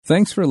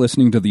Thanks for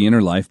listening to the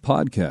Inner Life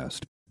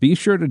Podcast. Be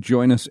sure to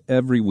join us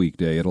every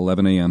weekday at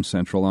 11 a.m.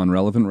 Central on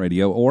Relevant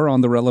Radio or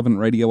on the Relevant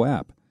Radio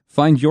app.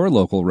 Find your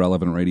local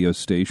Relevant Radio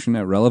station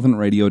at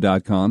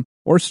relevantradio.com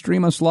or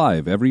stream us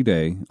live every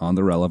day on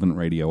the Relevant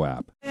Radio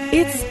app.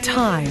 It's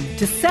time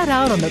to set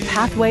out on the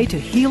pathway to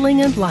healing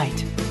and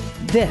light.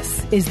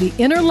 This is The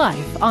Inner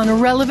Life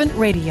on Relevant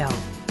Radio.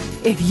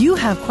 If you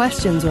have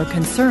questions or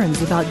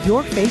concerns about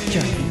your faith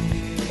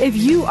journey, if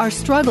you are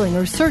struggling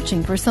or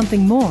searching for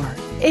something more,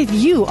 if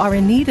you are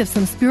in need of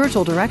some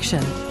spiritual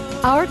direction,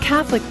 our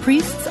Catholic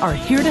priests are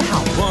here to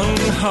help. One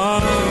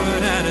heart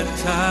at a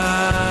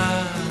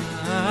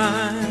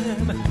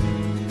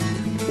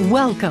time.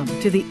 Welcome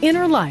to The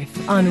Inner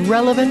Life on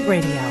Relevant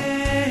Radio.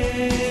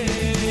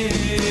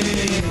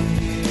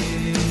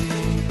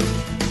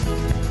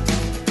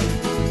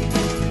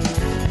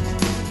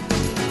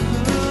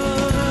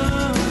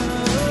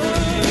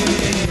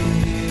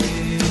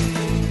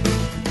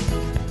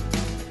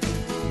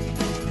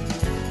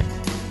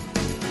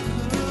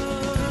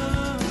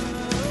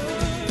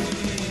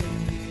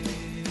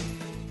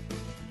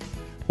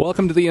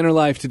 Welcome to the Inner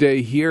Life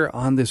today here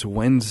on this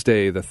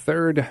Wednesday, the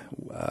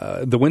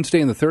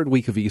Wednesday in the third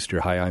week of Easter.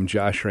 Hi, I'm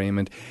Josh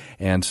Raymond,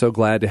 and so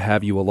glad to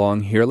have you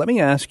along here. Let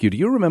me ask you, do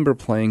you remember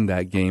playing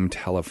that game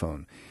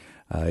Telephone?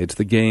 It's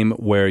the game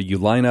where you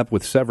line up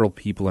with several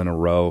people in a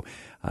row,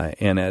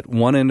 and at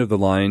one end of the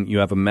line, you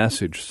have a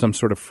message, some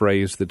sort of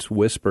phrase that's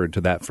whispered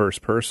to that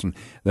first person.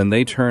 Then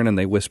they turn and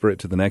they whisper it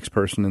to the next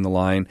person in the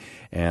line,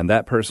 and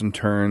that person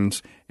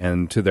turns,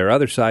 and to their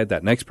other side,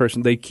 that next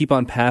person, they keep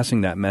on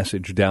passing that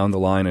message down the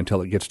line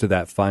until it gets to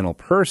that final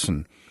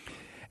person.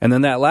 And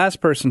then that last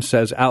person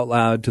says out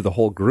loud to the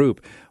whole group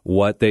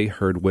what they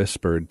heard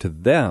whispered to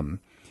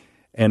them.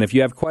 And if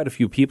you have quite a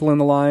few people in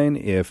the line,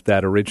 if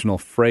that original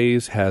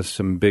phrase has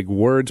some big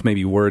words,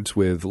 maybe words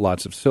with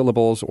lots of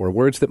syllables or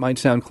words that might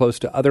sound close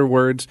to other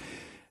words,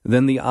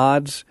 then the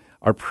odds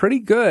are pretty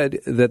good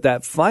that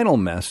that final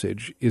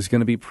message is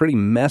going to be pretty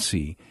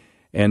messy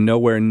and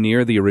nowhere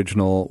near the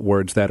original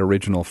words, that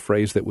original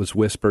phrase that was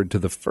whispered to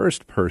the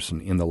first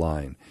person in the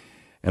line.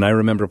 And I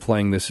remember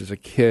playing this as a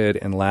kid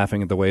and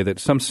laughing at the way that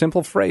some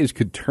simple phrase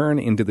could turn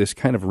into this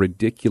kind of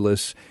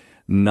ridiculous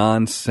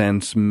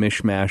nonsense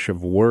mishmash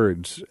of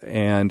words.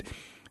 And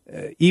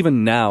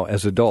even now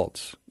as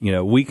adults,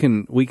 we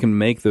can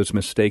make those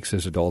mistakes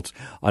as adults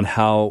on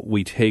how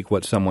we take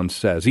what someone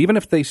says, even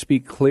if they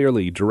speak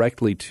clearly,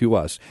 directly to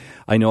us.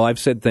 I know I've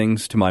said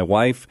things to my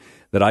wife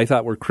that I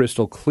thought were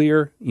crystal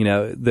clear,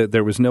 that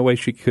there was no way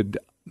she could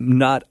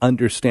not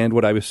understand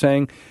what I was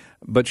saying,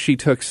 but she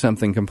took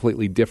something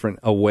completely different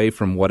away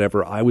from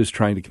whatever I was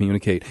trying to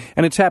communicate.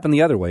 And it's happened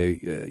the other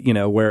way,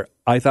 where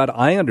I thought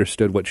I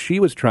understood what she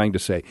was trying to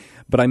say,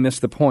 but I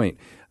missed the point.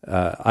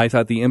 I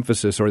thought the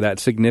emphasis or that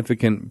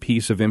significant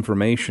piece of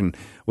information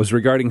was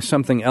regarding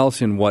something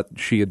else in what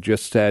she had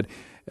just said,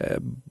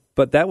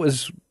 but that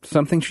was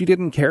something she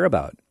didn't care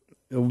about.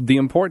 The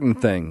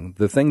important thing,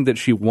 the thing that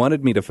she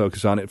wanted me to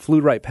focus on, it flew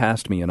right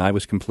past me, and I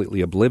was completely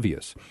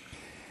oblivious.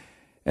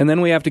 And then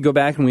we have to go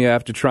back and we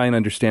have to try and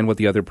understand what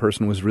the other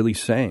person was really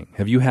saying.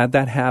 Have you had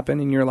that happen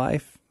in your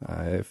life?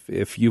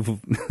 If you've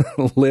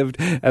lived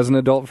as an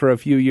adult for a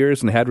few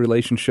years and had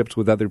relationships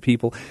with other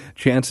people,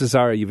 chances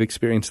are you've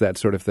experienced that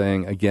sort of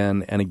thing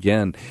again and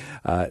again.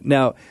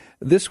 Now,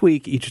 this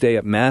week, each day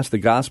at Mass, the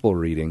Gospel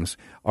readings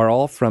are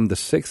all from the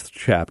 6th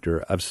chapter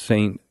of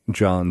St.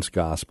 John's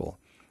Gospel.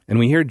 And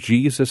we hear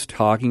Jesus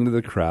talking to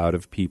the crowd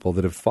of people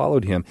that have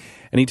followed him,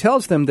 and he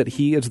tells them that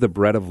he is the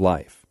bread of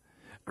life.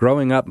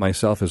 Growing up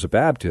myself as a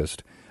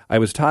Baptist, I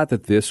was taught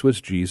that this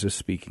was Jesus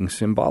speaking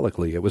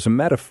symbolically. It was a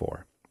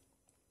metaphor.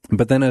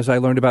 But then as I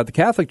learned about the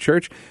Catholic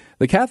Church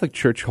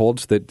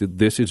holds that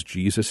this is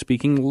Jesus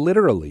speaking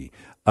literally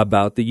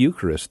about the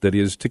Eucharist that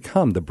is to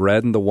come, the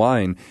bread and the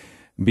wine,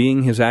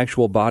 being his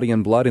actual body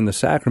and blood in the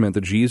sacrament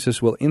that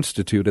Jesus will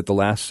institute at the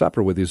Last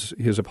Supper with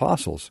his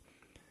apostles.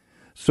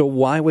 So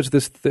why was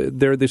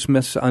there this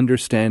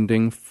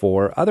misunderstanding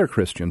for other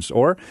Christians?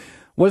 Or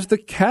was the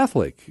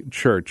Catholic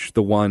Church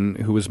the one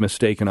who was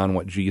mistaken on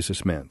what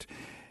Jesus meant?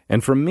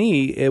 And for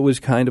me, it was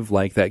kind of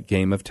like that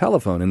game of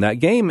telephone. In that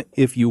game,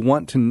 if you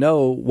want to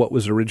know what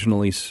was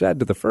originally said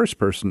to the first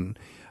person,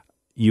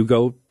 you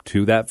go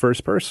to that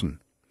first person.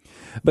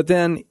 But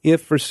then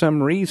if for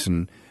some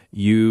reason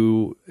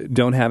you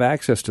don't have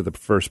access to the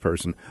first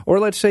person, or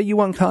let's say you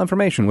want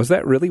confirmation, was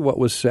that really what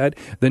was said?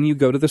 Then you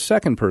go to the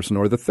second person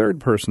or the third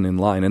person in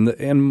line,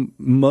 and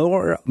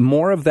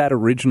more of that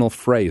original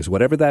phrase,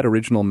 whatever that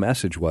original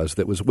message was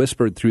that was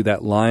whispered through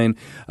that line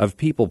of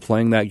people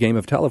playing that game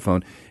of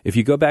telephone, if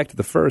you go back to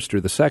the first or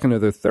the second or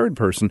the third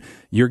person,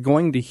 you're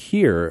going to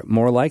hear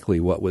more likely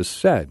what was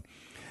said.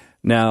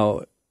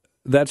 Now,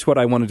 that's what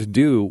I wanted to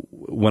do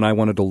when I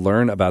wanted to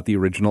learn about the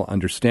original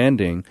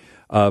understanding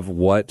of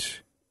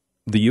what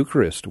the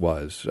Eucharist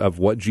was, of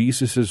what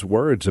Jesus'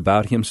 words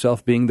about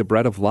himself being the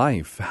bread of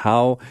life.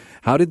 How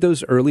did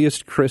those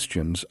earliest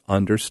Christians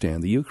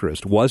understand the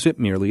Eucharist? Was it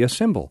merely a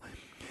symbol?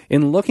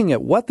 In looking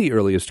at what the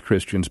earliest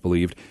Christians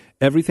believed,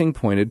 everything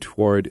pointed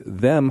toward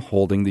them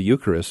holding the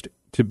Eucharist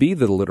to be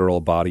the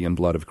literal body and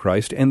blood of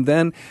Christ. And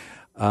then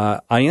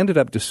I ended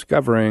up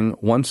discovering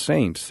one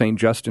saint, St.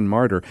 Justin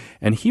Martyr,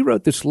 and he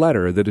wrote this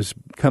letter that has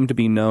come to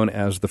be known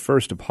as the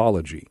First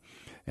Apology.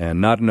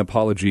 And not an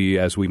apology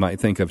as we might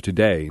think of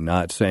today,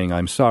 not saying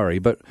I'm sorry,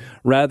 but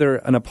rather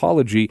an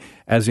apology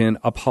as in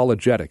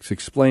apologetics,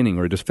 explaining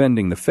or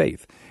defending the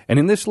faith. And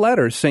in this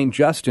letter, St.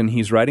 Justin,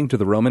 he's writing to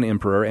the Roman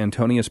Emperor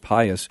Antonius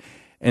Pius,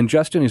 and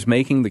Justin is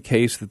making the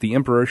case that the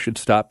emperor should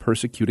stop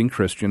persecuting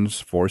Christians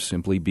for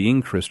simply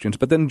being Christians.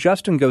 But then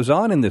Justin goes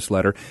on in this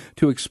letter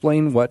to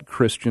explain what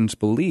Christians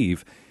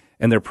believe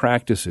and their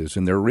practices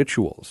and their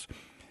rituals.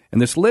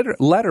 And this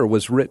letter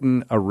was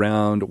written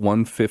around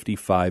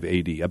 155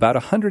 AD, about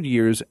 100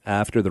 years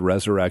after the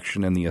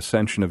resurrection and the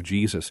ascension of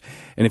Jesus.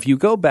 And if you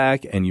go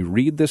back and you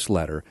read this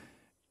letter,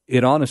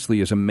 it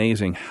honestly is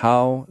amazing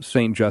how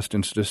St.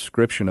 Justin's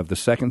description of the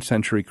second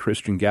century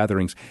Christian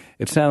gatherings,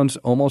 it sounds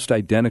almost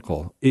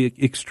identical,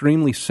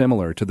 extremely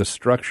similar to the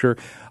structure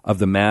of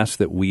the Mass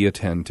that we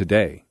attend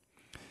today.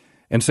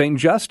 And St.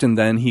 Justin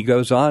then, he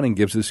goes on and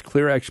gives this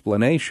clear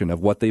explanation of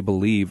what they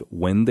believe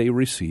when they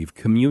receive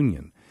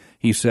communion.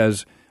 He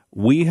says,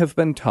 "We have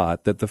been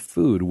taught that the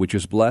food which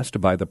is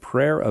blessed by the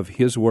prayer of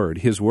his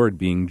word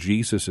being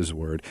Jesus'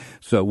 word,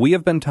 so we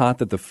have been taught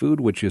that the food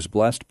which is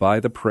blessed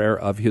by the prayer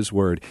of his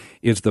word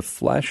is the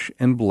flesh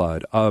and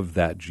blood of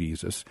that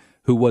Jesus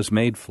who was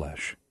made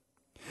flesh."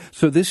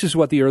 So this is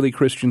what the early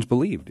Christians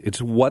believed.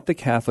 It's what the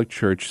Catholic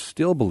Church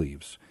still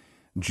believes.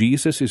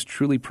 Jesus is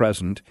truly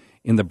present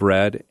in the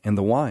bread and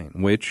the wine,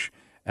 which,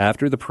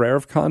 after the prayer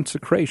of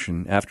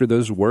consecration, after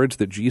those words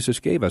that Jesus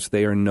gave us,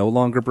 they are no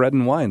longer bread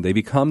and wine. They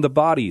become the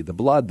body, the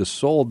blood, the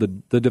soul,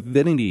 the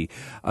divinity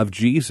of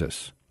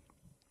Jesus.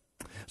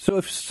 So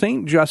if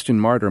St. Justin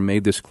Martyr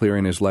made this clear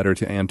in his letter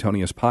to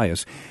Antonius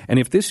Pius, and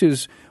if this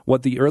is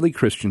what the early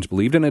Christians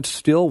believed, and it's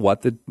still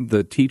what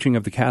the teaching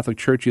of the Catholic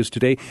Church is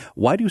today,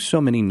 why do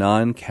so many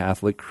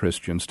non-Catholic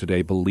Christians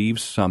today believe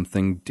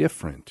something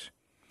different?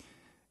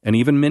 And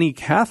even many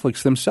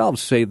Catholics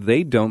themselves say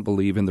they don't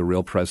believe in the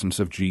real presence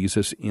of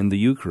Jesus in the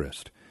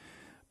Eucharist.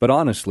 But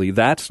honestly,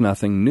 that's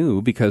nothing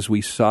new, because we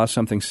saw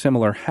something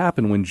similar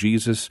happen when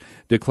Jesus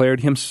declared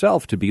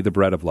himself to be the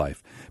bread of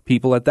life.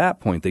 People at that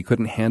point, they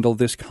couldn't handle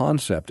this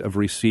concept of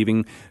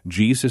receiving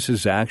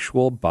Jesus'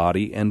 actual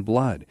body and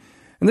blood.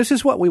 And this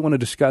is what we want to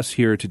discuss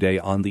here today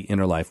on The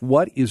Inner Life.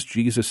 What is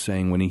Jesus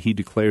saying when he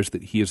declares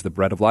that he is the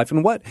bread of life?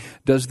 And what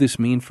does this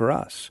mean for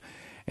us?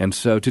 And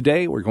so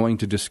today we're going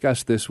to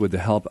discuss this with the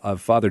help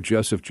of Father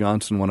Joseph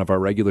Johnson, one of our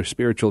regular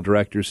spiritual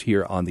directors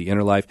here on The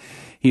Inner Life.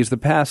 He's the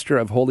pastor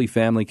of Holy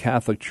Family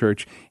Catholic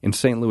Church in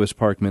St. Louis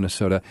Park,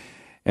 Minnesota.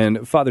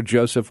 And Father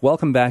Joseph,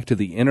 welcome back to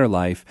The Inner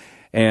Life.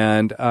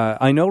 And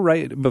I know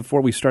right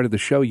before we started the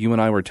show, you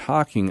and I were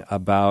talking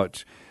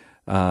about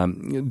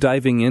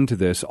diving into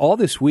this. All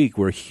this week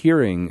we're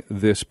hearing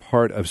this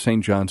part of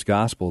St. John's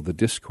Gospel, the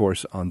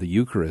discourse on the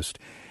Eucharist.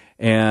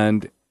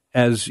 And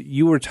as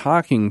you were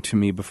talking to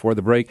me before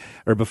the break,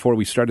 or before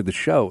we started the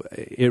show,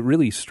 it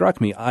really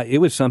struck me. It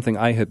was something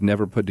I had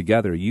never put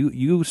together.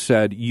 You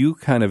said you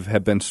kind of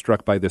have been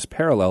struck by this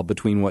parallel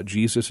between what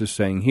Jesus is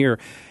saying here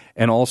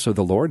and also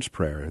the Lord's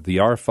Prayer, the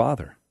Our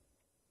Father.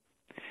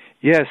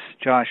 Yes,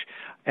 Josh.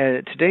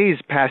 Today's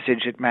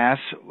passage at Mass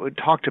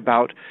talked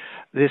about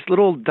this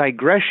little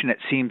digression, it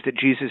seems, that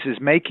Jesus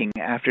is making.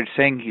 After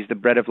saying he's the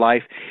bread of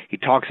life, he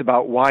talks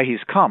about why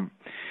he's come.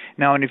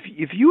 Now, and if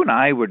you and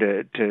I were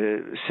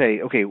to say,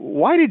 okay,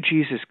 why did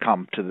Jesus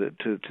come to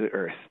the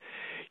earth?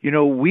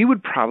 We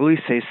would probably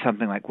say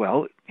something like,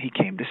 well, he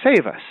came to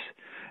save us.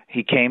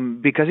 He came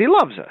because he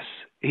loves us.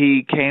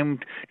 He came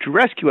to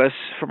rescue us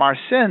from our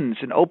sins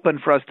and open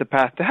for us the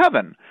path to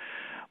heaven.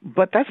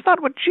 But that's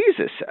not what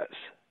Jesus says.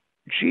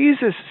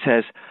 Jesus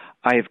says,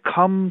 I have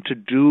come to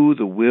do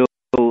the will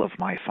of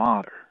my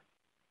Father.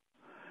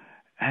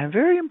 And a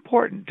very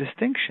important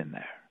distinction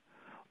there,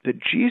 that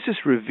Jesus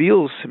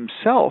reveals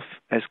himself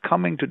as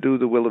coming to do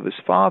the will of his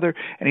Father,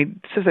 and he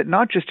says that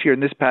not just here in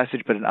this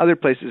passage, but in other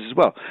places as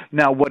well.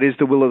 Now, what is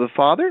the will of the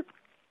Father?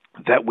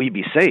 That we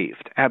be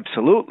saved,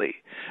 absolutely.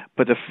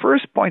 But the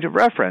first point of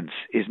reference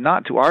is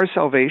not to our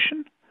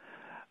salvation,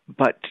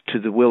 but to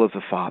the will of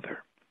the Father.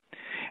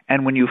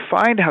 And when you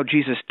find how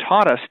Jesus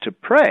taught us to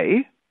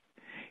pray,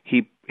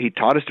 he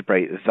taught us to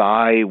pray,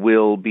 thy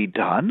will be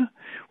done,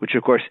 which,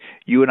 of course,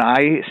 you and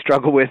I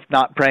struggle with,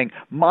 not praying,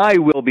 my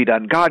will be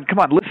done. God, come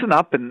on, listen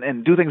up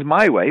and do things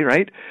my way,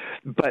 right?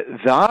 But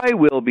thy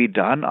will be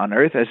done on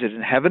earth as it is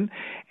in heaven.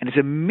 And it's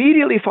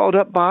immediately followed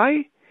up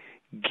by,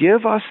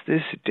 give us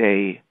this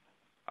day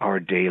our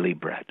daily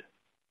bread.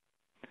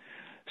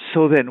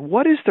 So then,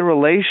 what is the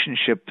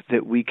relationship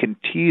that we can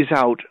tease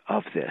out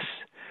of this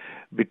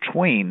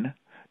between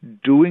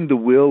doing the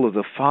will of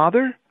the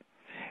Father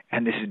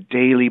and this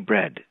daily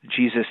bread?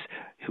 Jesus,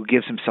 who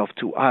gives himself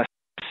to us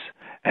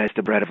as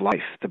the bread of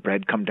life, the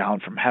bread come down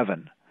from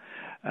heaven.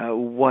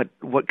 What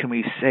can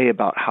we say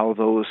about how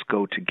those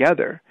go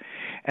together?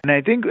 And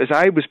I think as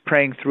I was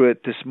praying through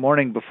it this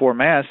morning before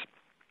Mass,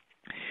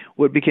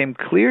 what became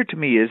clear to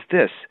me is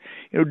this.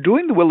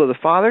 Doing the will of the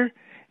Father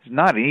is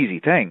not an easy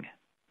thing.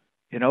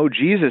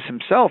 Jesus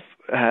himself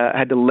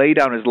had to lay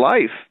down his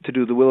life to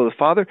do the will of the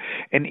Father.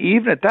 And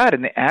even at that,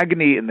 in the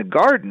agony in the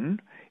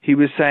garden, he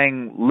was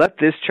saying, let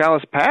this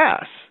chalice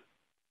pass,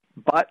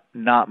 but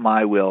not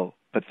my will,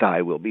 but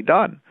thy will be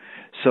done.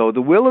 So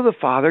the will of the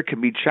Father can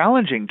be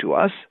challenging to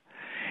us,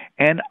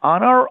 and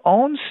on our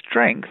own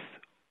strength,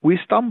 we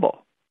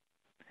stumble.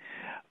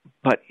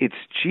 But it's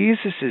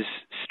Jesus'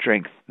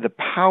 strength, the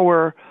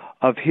power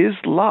of his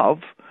love,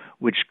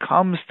 which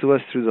comes to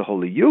us through the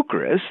Holy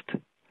Eucharist,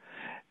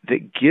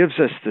 that gives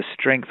us the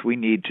strength we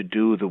need to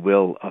do the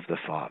will of the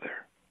Father.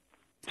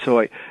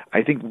 So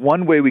I think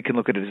one way we can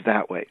look at it is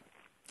that way.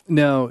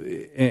 Now,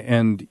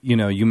 and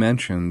you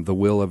mentioned the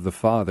will of the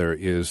Father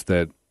is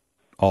that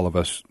all of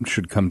us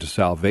should come to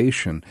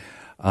salvation.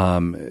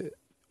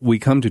 We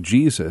come to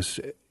Jesus,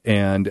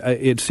 and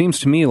it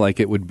seems to me like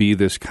it would be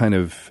this kind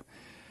of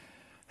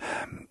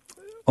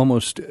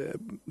almost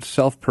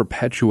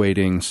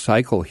self-perpetuating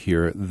cycle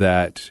here,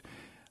 that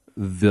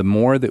the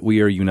more that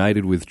we are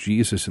united with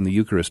Jesus in the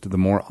Eucharist, the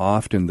more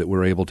often that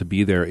we're able to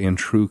be there in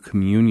true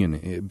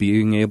communion,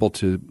 being able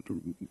to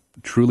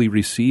truly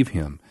receive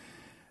him,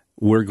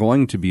 we're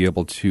going to be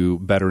able to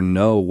better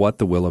know what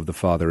the will of the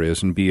Father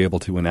is and be able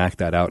to enact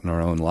that out in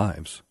our own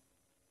lives.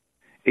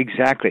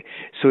 Exactly.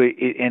 So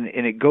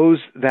it goes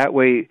that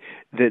way,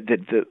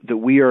 that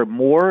we are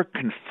more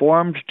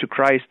conformed to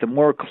Christ, the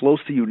more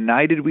closely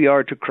united we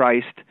are to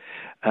Christ,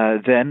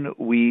 then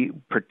we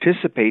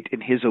participate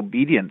in his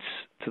obedience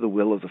to the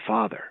will of the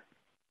Father.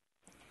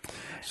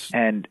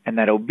 And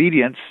that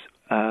obedience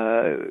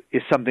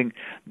is something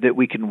that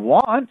we can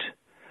want,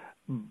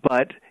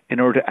 but in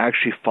order to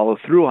actually follow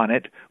through on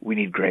it, we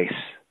need grace.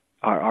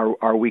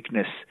 Our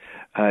weakness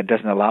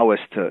doesn't allow us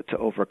to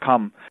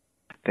overcome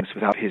things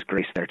without his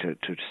grace there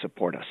to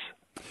support us.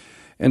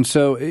 And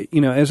so,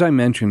 as I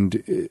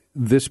mentioned,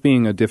 this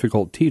being a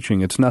difficult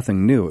teaching, it's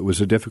nothing new. It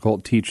was a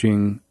difficult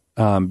teaching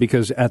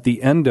because at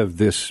the end of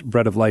this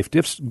Bread of Life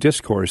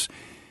discourse,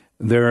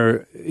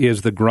 there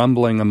is the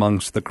grumbling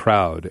amongst the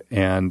crowd,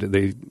 and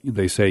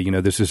they say,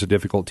 this is a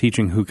difficult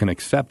teaching, who can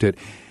accept it?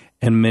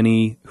 And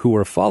many who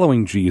are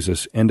following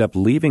Jesus end up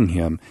leaving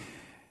him.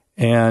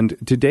 And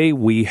today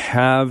we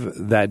have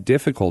that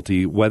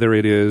difficulty, whether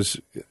it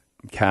is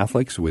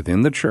Catholics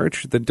within the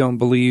church that don't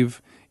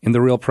believe in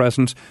the real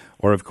presence,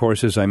 or, of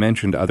course, as I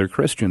mentioned, other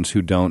Christians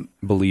who don't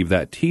believe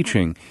that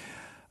teaching.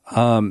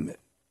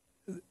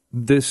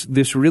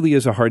 This really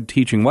is a hard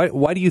teaching.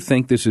 Why do you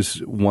think this is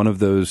one of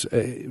those?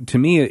 To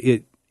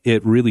me,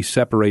 it really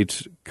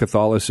separates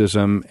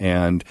Catholicism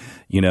and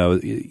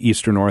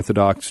Eastern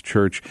Orthodox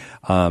Church,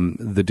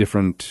 the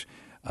different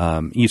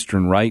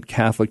Eastern Rite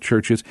Catholic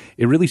churches.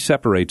 It really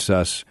separates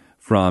us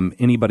from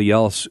anybody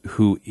else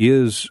who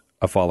is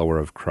a follower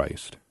of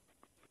Christ.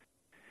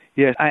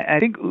 Yes, I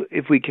think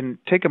if we can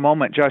take a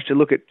moment, Josh, to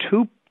look at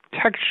two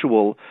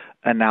textual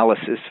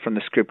analysis from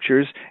the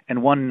Scriptures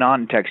and one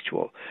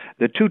non-textual.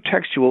 The two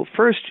textual,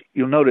 first,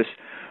 you'll notice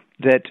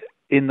that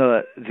in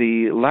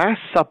the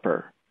Last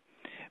Supper,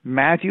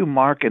 Matthew,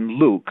 Mark, and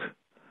Luke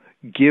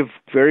give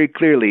very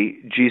clearly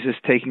Jesus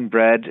taking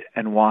bread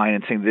and wine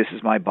and saying, "This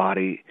is my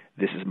body,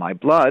 this is my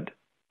blood,"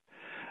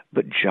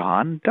 but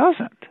John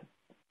doesn't.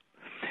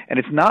 And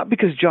it's not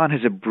because John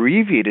has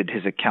abbreviated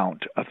his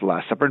account of the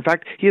Last Supper. In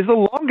fact, he has the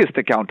longest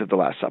account of the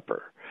Last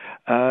Supper.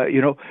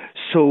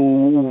 So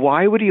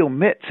why would he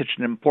omit such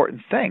an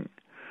important thing?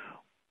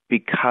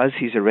 Because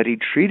he's already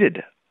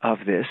treated of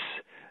this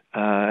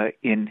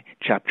in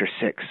chapter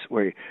 6,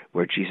 where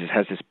Jesus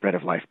has this Bread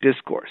of Life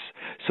discourse.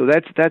 So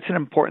that's an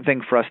important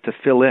thing for us to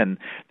fill in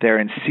there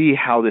and see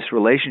how this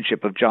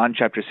relationship of John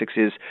chapter 6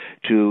 is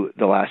to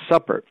the Last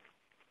Supper.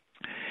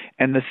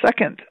 And the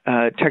second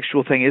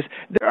textual thing is,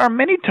 there are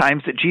many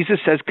times that Jesus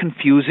says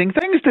confusing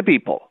things to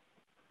people.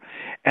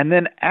 And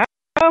then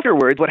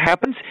afterwards, what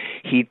happens?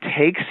 He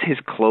takes his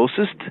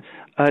closest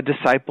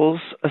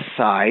disciples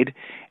aside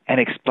and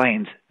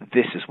explains,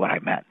 this is what I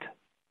meant.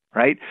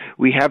 Right?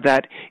 We have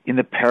that in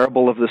the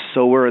parable of the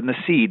sower and the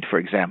seed, for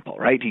example,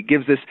 right? He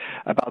gives this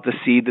about the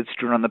seed that's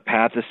strewn on the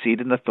path, the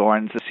seed in the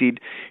thorns, the seed,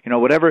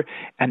 whatever,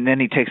 and then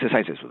he takes this,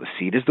 and says, well, the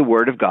seed is the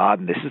word of God,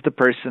 and this is the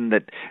person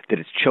that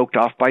is choked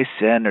off by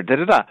sin, or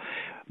da-da-da.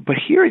 But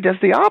here he does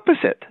the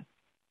opposite.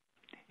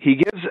 He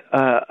gives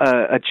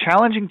a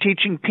challenging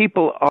teaching.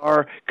 People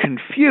are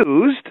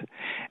confused,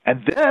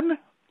 and then,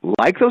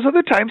 like those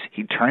other times,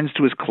 he turns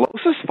to his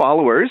closest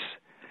followers,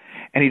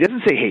 and he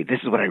doesn't say, hey,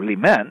 this is what I really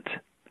meant.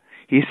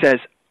 He says,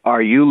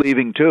 are you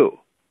leaving too?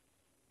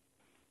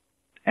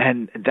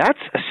 And that's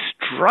a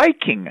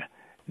striking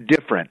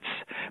difference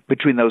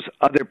between those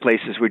other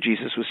places where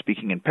Jesus was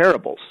speaking in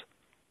parables.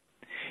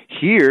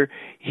 Here,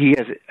 he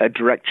has a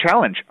direct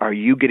challenge. Are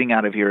you getting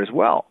out of here as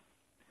well?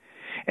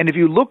 And if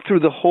you look through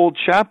the whole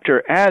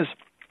chapter as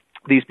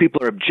these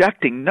people are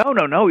objecting,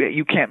 no,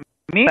 you can't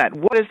mean that.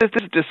 What is this?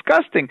 This is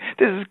disgusting.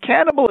 This is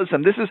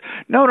cannibalism. This is,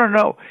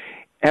 no.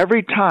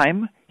 Every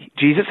time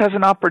Jesus has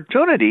an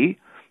opportunity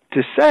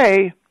to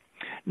say,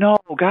 no,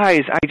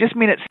 guys, I just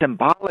mean it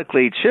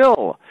symbolically.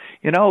 Chill.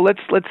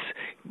 Let's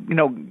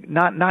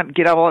not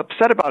get all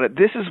upset about it.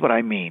 This is what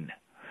I mean.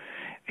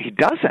 He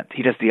doesn't.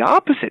 He does the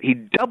opposite. He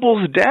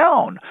doubles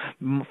down.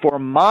 For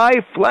my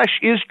flesh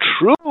is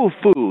true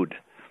food,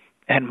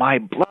 and my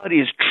blood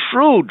is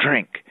true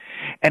drink.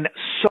 And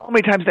so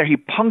many times there he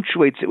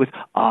punctuates it with,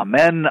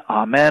 Amen,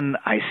 Amen,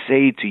 I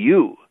say to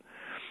you,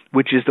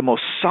 which is the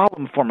most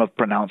solemn form of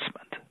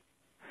pronouncement,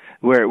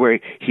 where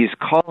he's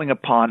calling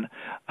upon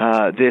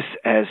this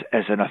as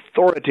an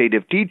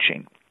authoritative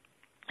teaching,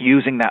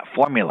 using that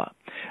formula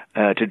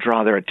to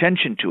draw their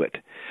attention to it.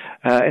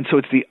 And so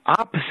it's the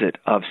opposite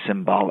of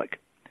symbolic.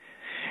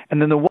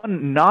 And then the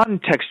one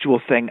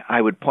non-textual thing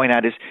I would point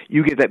out is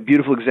you get that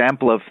beautiful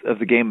example of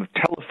the game of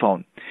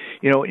telephone.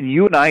 And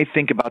you and I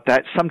think about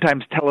that.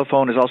 Sometimes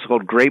telephone is also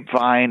called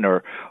grapevine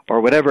or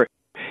whatever.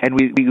 And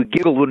we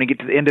giggle when we get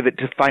to the end of it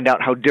to find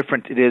out how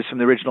different it is from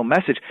the original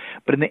message.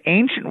 But in the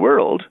ancient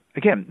world,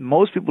 again,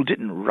 most people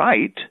didn't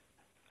write.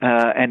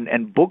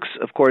 And books,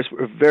 of course,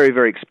 were very,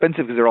 very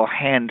expensive because they're all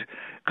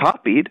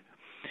hand-copied.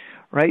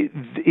 Right?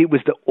 It was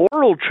the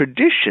oral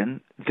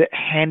tradition that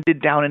handed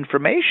down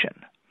information.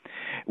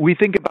 We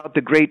think about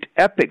the great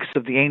epics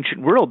of the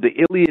ancient world,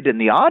 the Iliad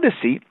and the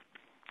Odyssey.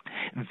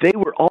 They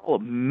were all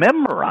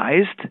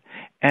memorized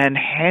and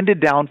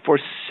handed down for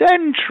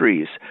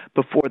centuries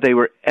before they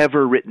were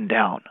ever written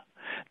down.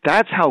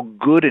 That's how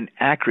good and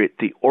accurate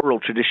the oral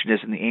tradition is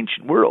in the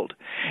ancient world.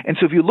 And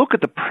so if you look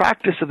at the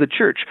practice of the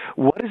church,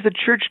 what has the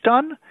church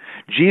done?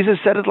 Jesus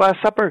said at the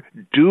Last Supper,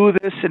 do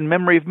this in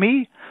memory of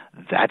me.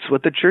 That's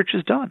what the church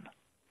has done.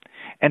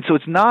 And so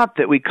it's not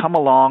that we come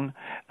along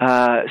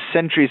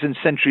centuries and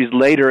centuries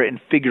later and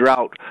figure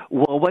out,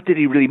 well, what did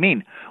he really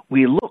mean?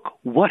 We look,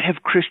 what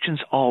have Christians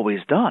always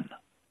done?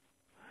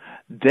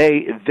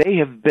 They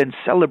have been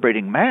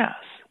celebrating Mass.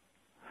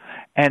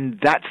 And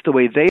that's the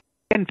way they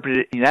interpret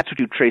it, and that's what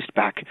you traced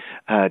back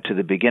to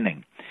the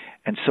beginning.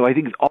 And so I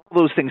think all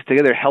those things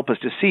together help us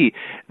to see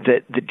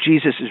that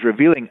Jesus is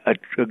revealing a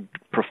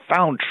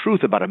profound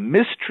truth about a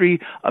mystery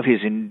of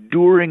his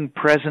enduring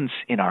presence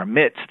in our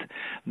midst,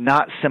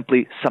 not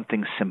simply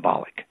something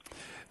symbolic.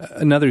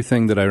 Another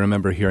thing that I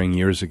remember hearing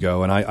years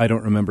ago, and I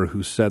don't remember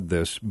who said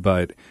this,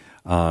 but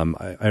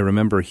I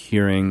remember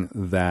hearing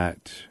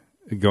that,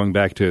 going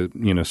back to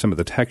some of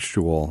the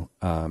textual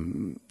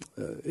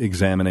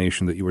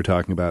examination that you were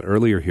talking about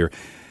earlier here,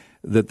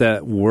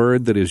 that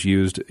word that is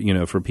used,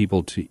 for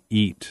people to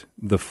eat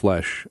the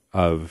flesh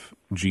of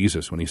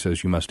Jesus, when he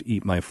says, you must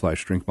eat my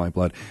flesh, drink my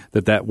blood,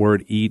 that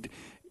word eat,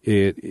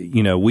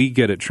 we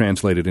get it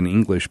translated in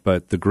English,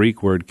 but the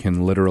Greek word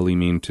can literally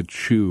mean to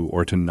chew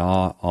or to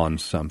gnaw on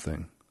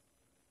something.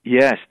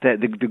 Yes,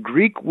 the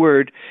Greek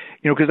word,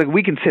 because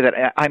we can say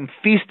that I'm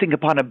feasting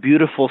upon a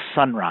beautiful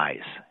sunrise,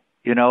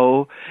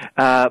 right.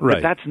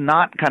 But that's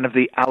not kind of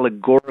the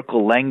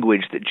allegorical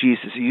language that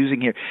Jesus is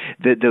using here.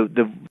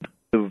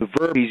 The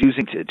verb he's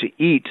using to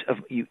eat,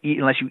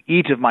 unless you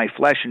eat of my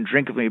flesh and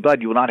drink of my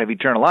blood, you will not have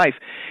eternal life.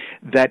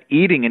 That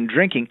eating and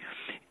drinking,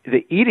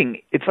 the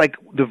eating, it's like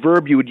the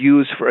verb you would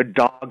use for a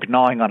dog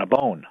gnawing on a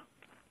bone,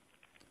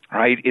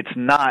 right? It's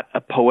not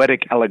a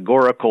poetic,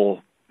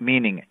 allegorical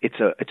meaning. It's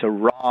a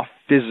raw,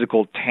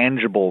 physical,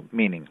 tangible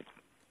meaning.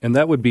 And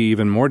that would be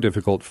even more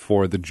difficult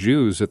for the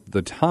Jews at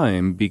the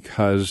time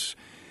because,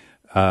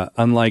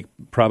 unlike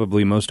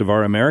probably most of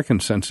our American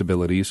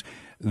sensibilities,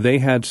 they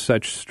had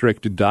such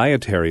strict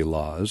dietary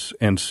laws,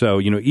 and so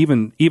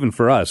even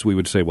for us, we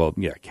would say, well,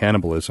 yeah,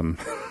 cannibalism,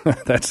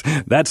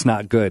 that's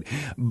not good.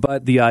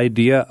 But the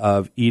idea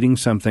of eating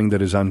something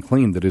that is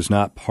unclean, that is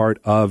not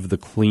part of the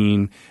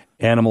clean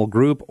animal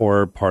group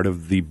or part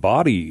of the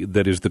body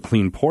that is the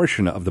clean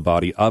portion of the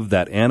body of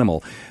that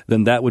animal,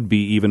 then that would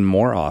be even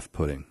more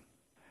off-putting.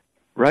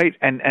 Right,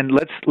 and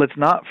let's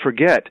not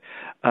forget,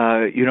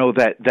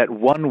 that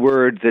one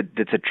word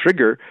that's a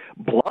trigger,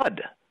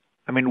 blood.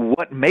 I mean,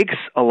 what makes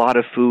a lot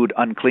of food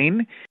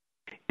unclean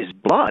is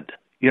blood.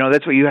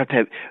 That's why you have to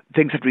have,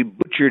 things have to be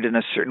butchered in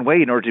a certain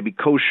way in order to be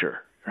kosher,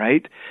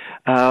 right?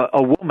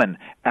 A woman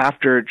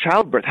after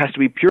childbirth has to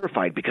be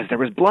purified because there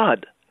was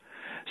blood.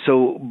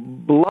 So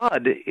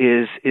blood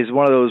is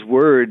one of those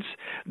words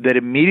that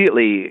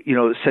immediately,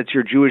 sets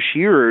your Jewish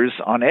hearers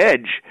on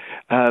edge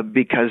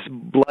because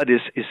blood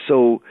is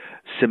so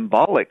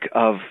symbolic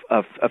of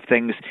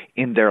things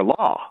in their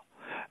law.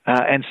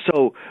 And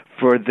so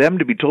for them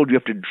to be told you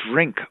have to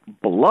drink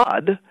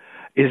blood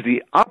is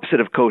the opposite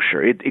of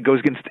kosher. It goes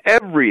against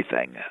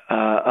everything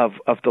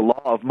of the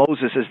law of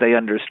Moses as they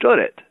understood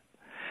it.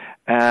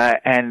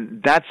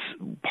 And that's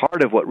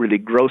part of what really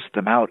grossed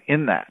them out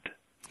in that.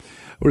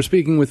 We're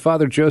speaking with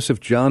Father Joseph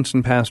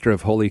Johnson, pastor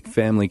of Holy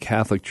Family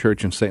Catholic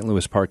Church in St.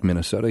 Louis Park,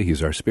 Minnesota.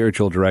 He's our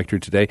spiritual director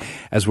today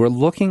as we're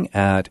looking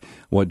at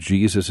what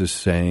Jesus is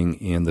saying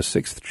in the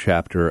 6th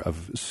chapter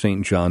of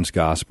St. John's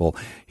Gospel,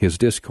 his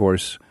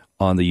discourse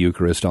on the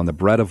Eucharist, on the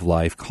bread of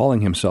life,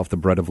 calling himself the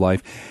bread of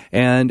life.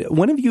 And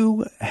when have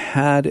you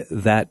had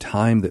that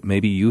time that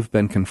maybe you've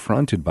been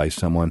confronted by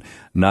someone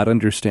not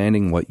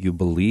understanding what you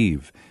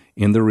believe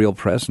in the real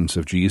presence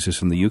of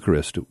Jesus in the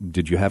Eucharist?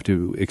 Did you have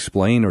to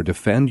explain or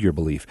defend your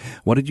belief?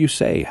 What did you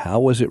say? How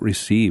was it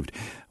received?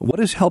 What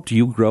has helped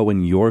you grow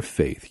in your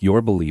faith,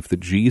 your belief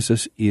that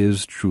Jesus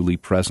is truly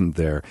present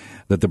there,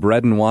 that the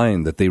bread and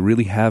wine, that they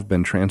really have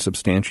been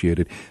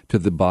transubstantiated to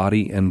the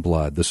body and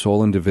blood, the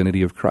soul and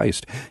divinity of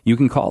Christ? You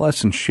can call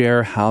us and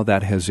share how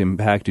that has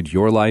impacted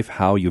your life,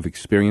 how you've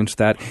experienced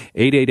that.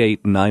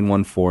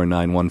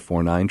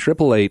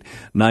 888-914-9149,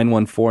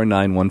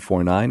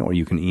 888-914-9149, or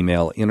you can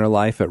email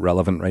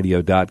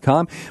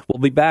innerlife@relevantradio.com. We'll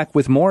be back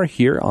with more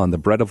here on The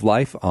Bread of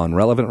Life on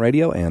Relevant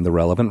Radio and the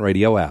Relevant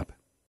Radio app.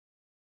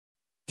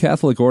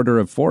 Catholic Order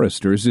of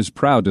Foresters is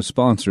proud to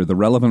sponsor the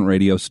Relevant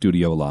Radio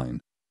studio line.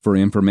 For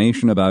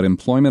information about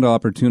employment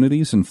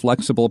opportunities and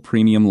flexible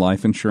premium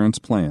life insurance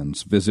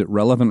plans, visit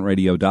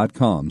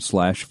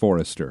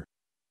relevantradio.com/forester.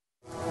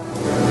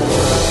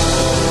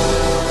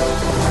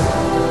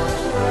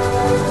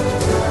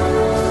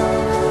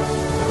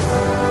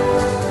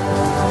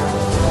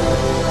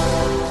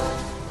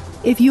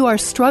 If you are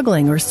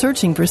struggling or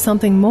searching for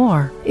something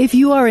more, if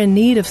you are in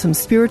need of some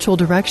spiritual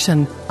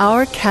direction,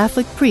 our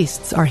Catholic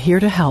priests are here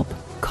to help.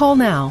 Call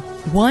now,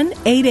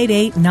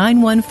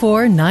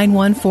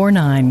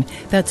 1-888-914-9149.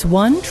 That's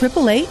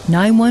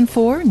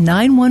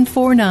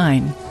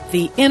 1-888-914-9149.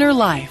 The Inner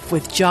Life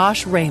with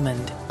Josh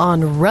Raymond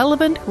on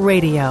Relevant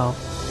Radio.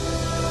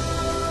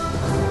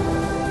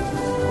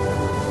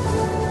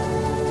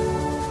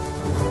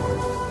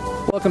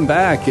 Welcome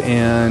back,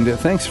 and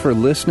thanks for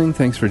listening.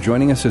 Thanks for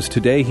joining us as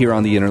today here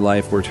on The Inner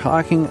Life, we're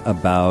talking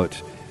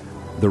about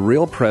the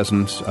real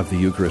presence of the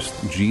Eucharist,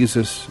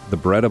 Jesus, the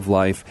bread of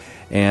life,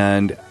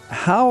 and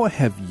how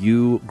have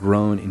you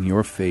grown in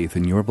your faith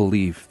and your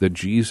belief that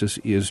Jesus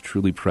is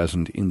truly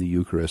present in the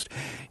Eucharist?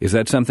 Is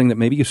that something that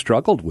maybe you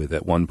struggled with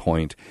at one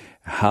point?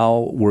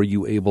 How were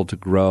you able to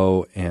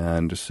grow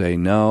and say,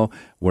 no,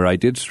 where I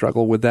did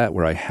struggle with that,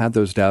 where I had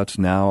those doubts,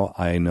 now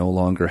I no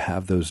longer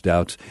have those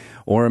doubts?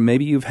 Or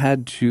maybe you've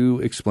had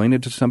to explain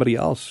it to somebody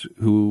else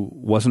who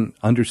wasn't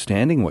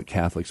understanding what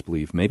Catholics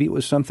believe. Maybe it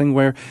was something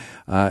where,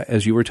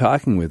 as you were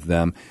talking with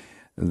them,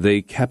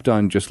 they kept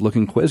on just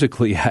looking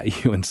quizzically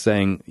at you and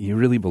saying, you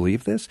really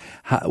believe this?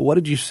 What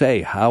did you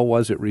say? How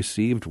was it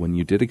received when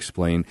you did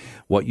explain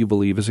what you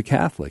believe as a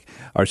Catholic?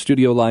 Our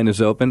studio line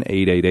is open,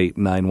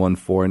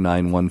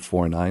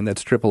 888-914-9149.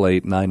 That's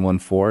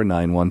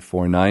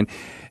 888-914-9149.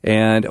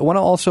 And I want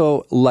to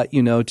also let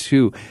you know,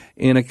 too,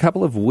 in a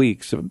couple of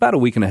weeks, about a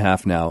week and a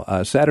half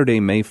now,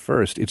 Saturday, May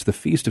 1st, it's the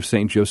Feast of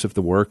St. Joseph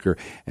the Worker.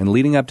 And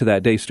leading up to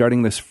that day,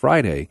 starting this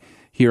Friday,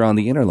 here on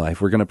The Inner Life,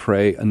 we're going to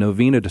pray a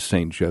novena to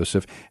St.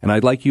 Joseph, and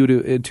I'd like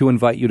you to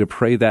invite you to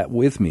pray that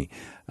with me.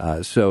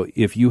 So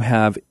if you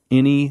have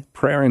any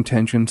prayer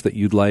intentions that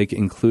you'd like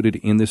included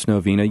in this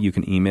novena, you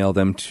can email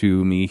them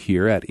to me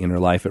here at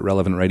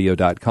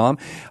innerlife@relevantradio.com.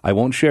 I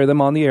won't share them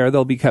on the air.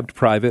 They'll be kept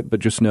private, but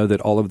just know that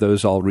all of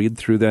those, I'll read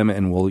through them,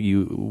 and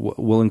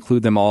we'll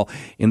include them all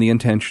in the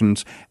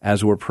intentions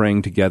as we're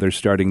praying together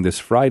starting this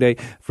Friday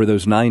for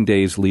those 9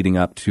 days leading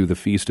up to the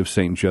Feast of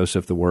St.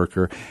 Joseph the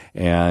Worker.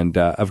 And,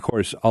 of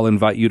course, I'll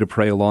invite you to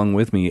pray along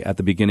with me at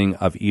the beginning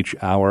of each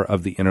hour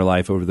of the Inner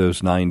Life over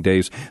those 9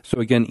 days. So,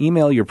 again,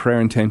 email your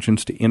prayer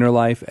intentions to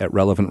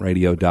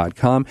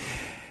innerlife@relevantradio.com.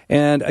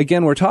 And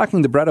again, we're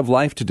talking the bread of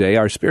life today.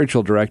 Our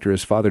spiritual director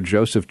is Father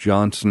Joseph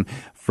Johnson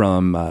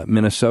from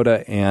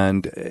Minnesota.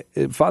 And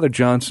Father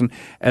Johnson,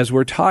 as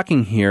we're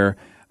talking here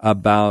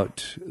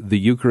about the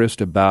Eucharist,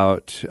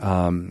 about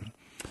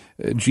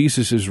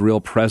Jesus' real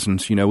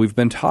presence, we've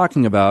been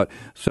talking about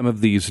some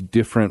of these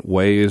different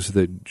ways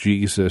that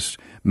Jesus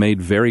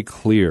made very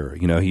clear.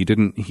 He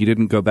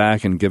didn't go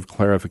back and give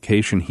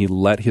clarification. He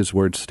let his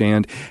word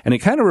stand. And it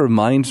kind of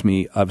reminds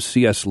me of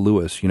C.S.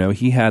 Lewis.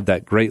 He had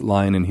that great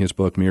line in his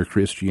book, Mere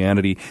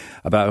Christianity,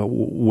 about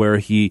where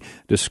he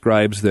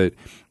describes that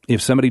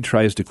if somebody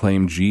tries to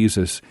claim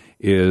Jesus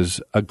is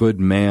a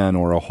good man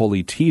or a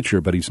holy teacher,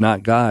 but he's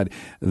not God,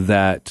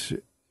 that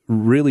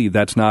really,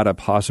 that's not a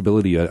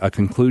possibility, a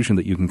conclusion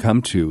that you can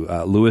come to.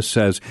 Lewis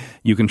says,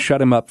 you can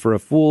shut him up for a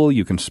fool,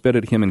 you can spit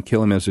at him and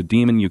kill him as a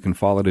demon, you can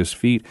fall at his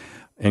feet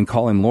and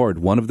call him Lord.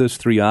 One of those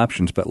three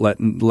options, but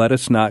let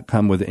us not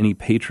come with any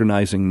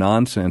patronizing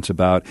nonsense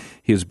about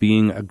his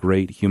being a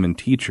great human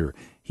teacher.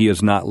 He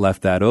has not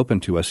left that open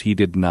to us. He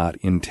did not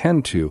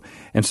intend to.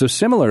 And so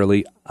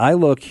similarly, I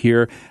look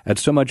here at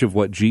so much of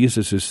what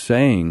Jesus is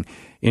saying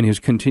in his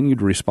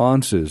continued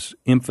responses,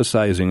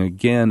 emphasizing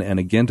again and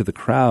again to the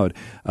crowd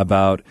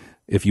about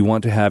if you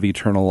want to have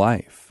eternal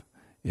life,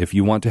 if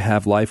you want to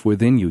have life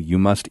within you, you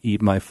must eat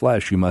my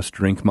flesh, you must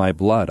drink my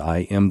blood.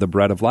 I am the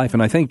bread of life.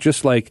 And I think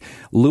just like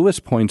Lewis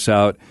points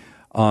out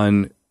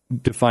on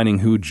defining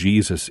who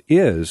Jesus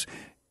is,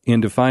 in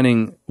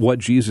defining what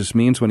Jesus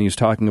means when he's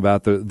talking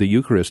about the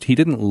Eucharist, he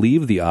didn't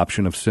leave the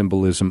option of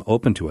symbolism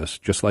open to us.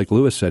 Just like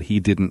Lewis said, he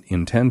didn't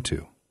intend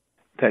to.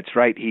 That's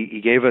right. He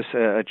gave us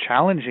a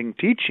challenging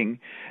teaching,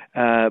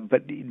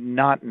 but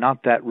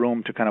not that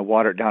room to kind of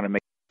water it down and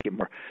make it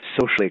more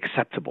socially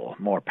acceptable,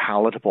 more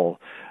palatable,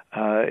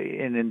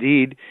 And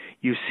indeed,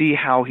 you see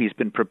how he's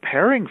been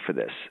preparing for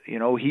this.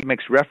 He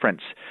makes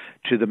reference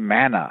to the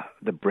manna,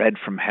 the bread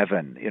from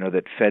heaven,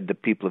 that fed the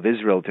people of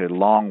Israel their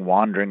long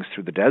wanderings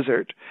through the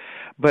desert.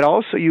 But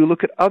also you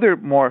look at other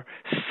more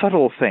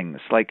subtle things,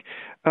 like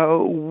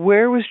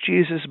where was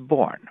Jesus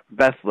born?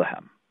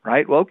 Bethlehem,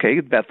 right? Well,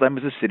 okay, Bethlehem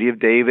is the city of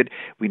David.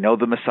 We know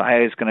the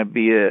Messiah is going to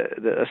be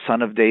a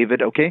son of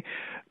David, okay?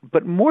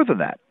 But more than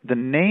that, the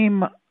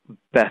name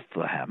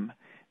Bethlehem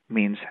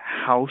means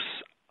house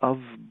of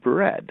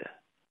bread.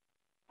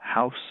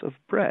 House of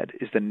bread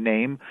is the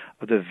name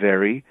of the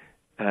very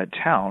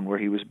town where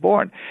he was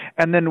born.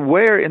 And then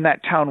where in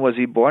that town was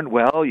he born?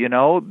 Well,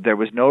 there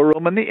was no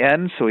room in the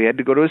inn, so he had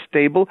to go to a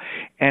stable,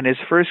 and his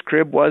first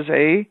crib was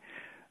a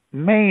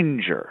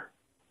manger.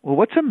 Well,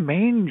 what's a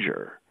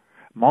manger?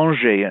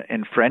 Manger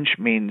in French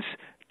means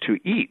to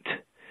eat,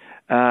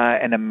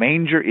 and a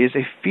manger is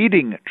a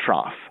feeding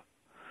trough.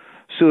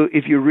 So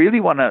if you really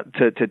want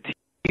to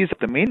tease up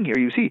the meaning here,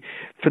 you see,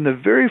 from the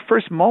very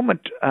first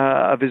moment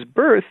of his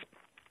birth,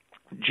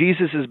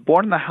 Jesus is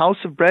born in the house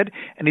of bread,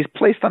 and he's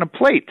placed on a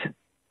plate.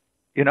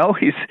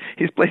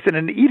 He's placed in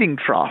an eating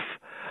trough.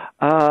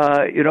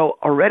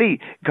 Already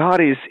God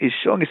is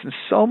showing us in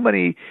so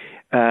many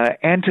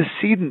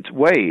antecedent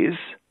ways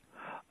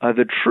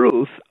the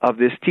truth of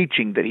this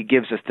teaching that he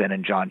gives us then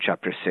in John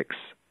chapter 6.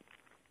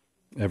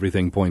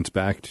 Everything points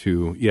back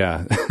to,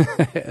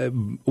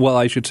 well,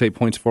 I should say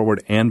points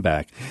forward and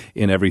back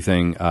in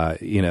everything.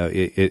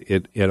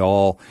 It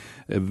all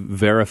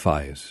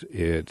verifies.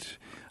 It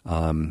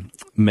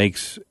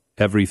makes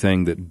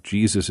everything that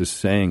Jesus is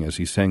saying as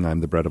he's saying, I'm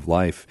the bread of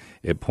life,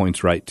 it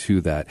points right to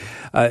that.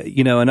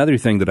 Another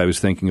thing that I was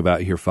thinking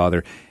about here,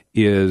 Father,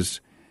 is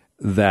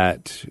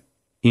that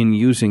in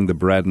using the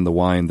bread and the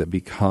wine that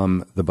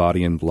become the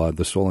body and blood,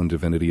 the soul and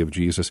divinity of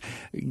Jesus,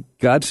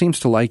 God seems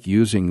to like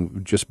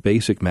using just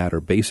basic matter,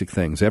 basic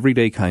things,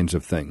 everyday kinds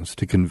of things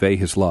to convey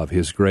his love,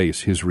 his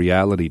grace, his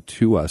reality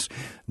to us.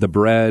 The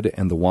bread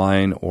and the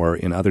wine, or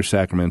in other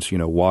sacraments,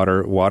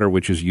 water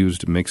which is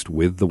used mixed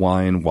with the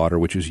wine, water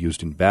which is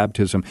used in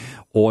baptism,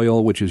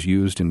 oil which is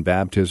used in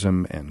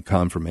baptism and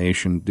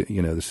confirmation,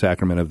 the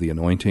sacrament of the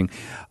anointing.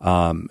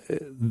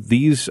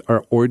 These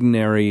are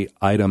ordinary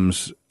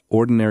items,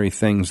 ordinary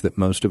things that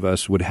most of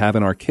us would have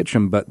in our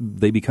kitchen, but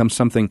they become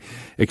something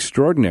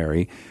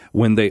extraordinary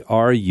when they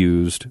are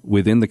used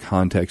within the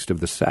context of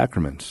the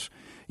sacraments.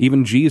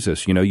 Even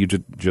Jesus, you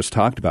just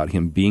talked about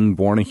him being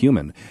born a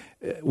human.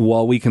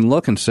 While we can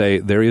look and say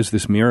there is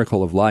this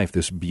miracle of life,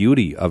 this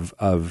beauty of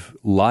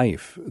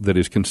life that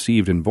is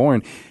conceived and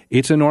born,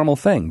 it's a normal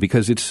thing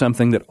because it's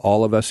something that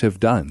all of us have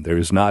done. There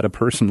is not a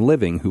person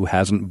living who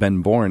hasn't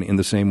been born in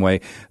the same way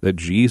that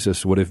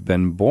Jesus would have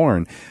been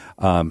born.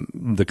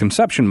 The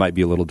conception might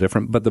be a little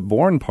different, but the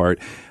born part,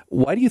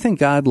 why do you think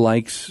God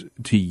likes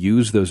to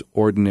use those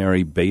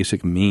ordinary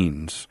basic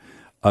means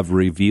of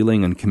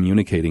revealing and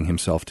communicating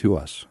himself to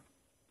us?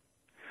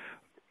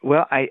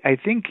 Well, I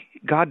think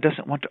God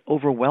doesn't want to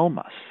overwhelm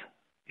us.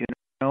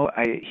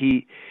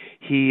 He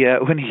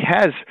when he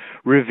has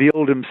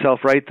revealed himself,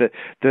 right?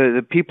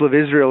 The people of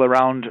Israel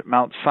around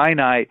Mount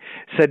Sinai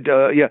said,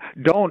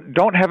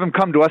 don't have him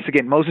come to us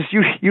again. Moses,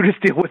 you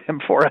just deal with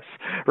him for us,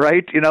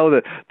 right?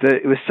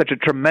 It was such a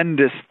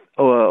tremendous,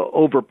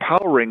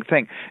 overpowering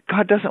thing.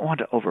 God doesn't want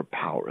to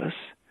overpower us.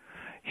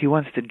 He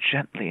wants to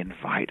gently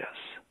invite us.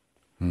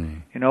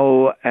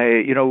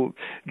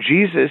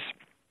 Jesus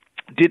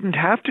didn't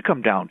have to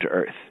come down to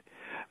earth.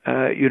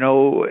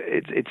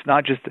 It's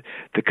not just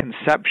the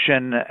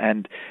conception,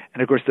 and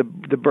of course the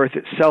birth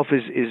itself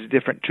is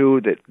different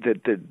too. That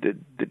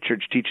the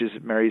Church teaches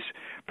Mary's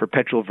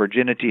perpetual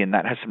virginity, and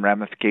that has some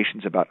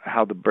ramifications about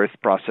how the birth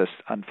process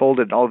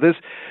unfolded and all of this.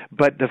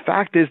 But the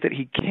fact is that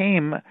he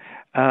came,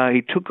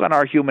 he took on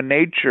our human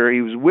nature.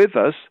 He was with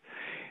us.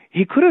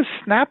 He could have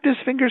snapped his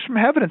fingers from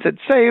heaven and said,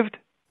 "Saved,"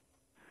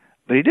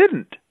 but he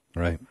didn't.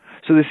 Right.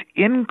 So this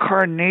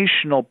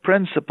incarnational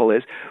principle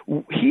is,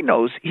 he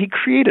knows he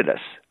created us.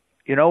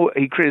 He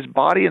created his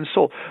body and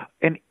soul.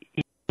 And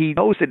he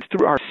knows that it's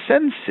through our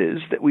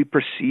senses that we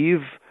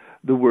perceive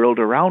the world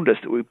around us,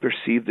 that we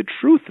perceive the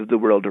truth of the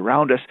world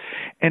around us.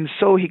 And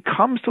so he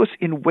comes to us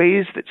in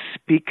ways that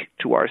speak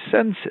to our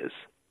senses.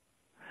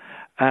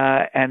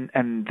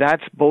 And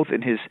that's both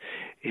in his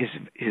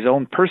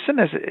own person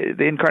as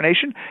the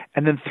incarnation,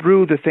 and then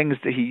through the things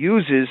that he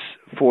uses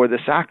for the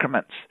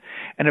sacraments.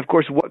 And of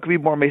course, what could be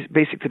more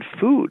basic than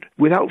food?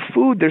 Without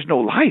food, there's no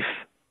life.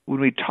 When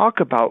we talk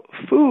about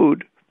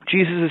food,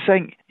 Jesus is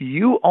saying,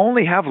 you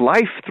only have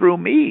life through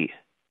me.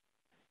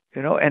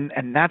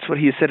 And that's what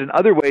he has said in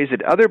other ways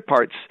at other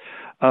parts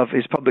of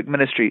his public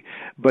ministry.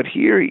 But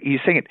here he's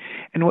saying it.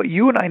 And what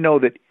you and I know,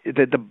 that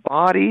the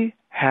body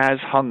has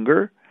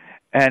hunger,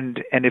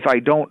 and if I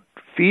don't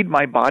feed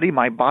my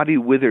body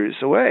withers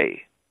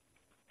away.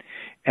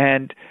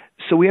 And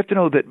so we have to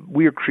know that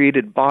we are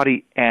created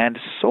body and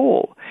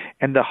soul.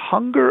 And the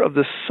hunger of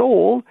the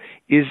soul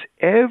is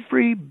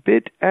every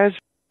bit as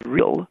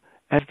real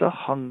as the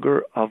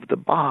hunger of the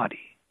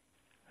body.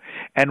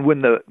 And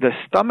when the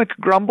stomach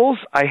grumbles,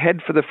 I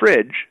head for the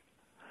fridge.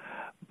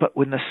 But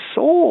when the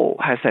soul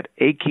has that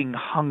aching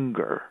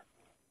hunger,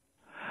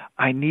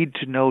 I need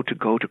to know to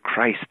go to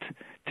Christ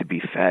to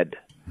be fed.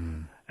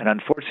 And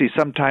unfortunately,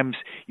 sometimes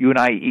you and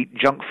I eat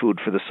junk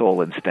food for the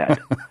soul instead.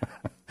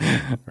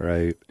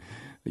 Right.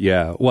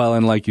 Yeah. Well,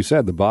 and like you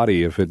said, the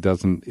body, if it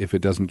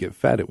doesn't get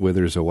fed, it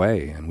withers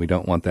away, and we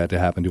don't want that to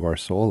happen to our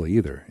soul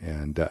either.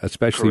 And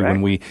especially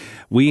Correct. when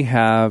we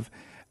have,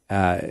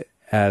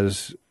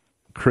 as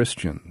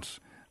Christians,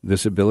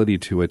 this ability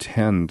to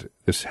attend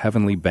this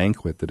heavenly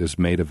banquet that is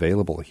made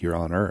available here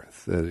on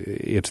earth.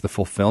 It's the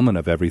fulfillment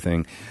of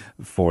everything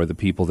for the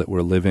people that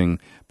were living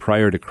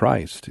prior to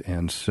Christ.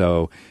 And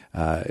so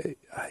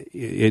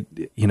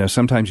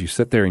sometimes you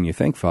sit there and you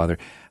think, Father,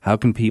 how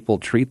can people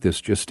treat this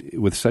just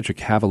with such a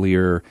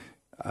cavalier,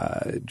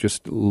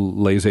 just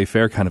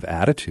laissez-faire kind of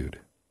attitude?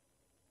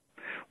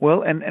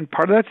 Well, and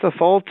part of that's the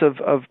fault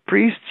of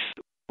priests.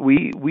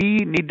 We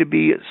need to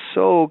be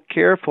so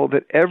careful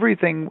that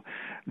everything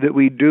that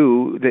we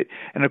do,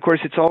 and of course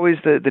it's always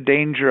the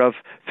danger of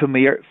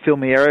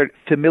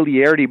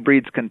familiarity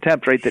breeds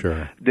contempt, right?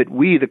 Sure. That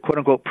we, the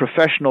quote-unquote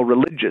professional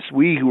religious,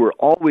 we who are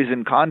always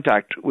in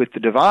contact with the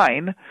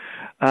divine,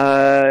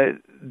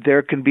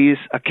 there can be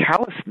a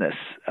callousness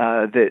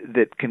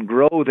that can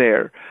grow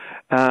there,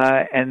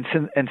 and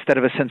instead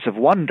of a sense of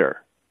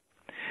wonder.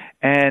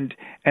 And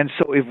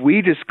so if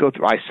we just go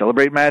through, I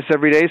celebrate Mass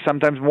every day,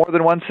 sometimes more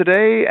than once a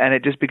day, and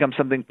it just becomes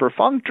something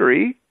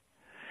perfunctory,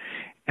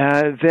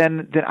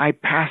 then I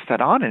pass that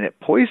on, and it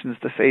poisons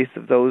the faith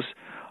of those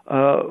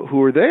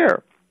who are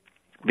there,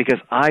 because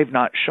I've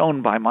not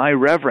shown by my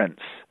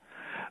reverence,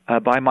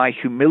 by my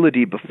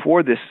humility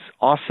before this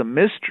awesome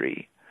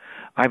mystery,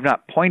 I've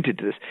not pointed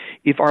to this.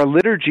 If our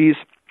liturgies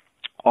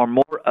are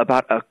more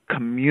about a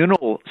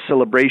communal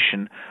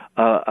celebration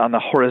on the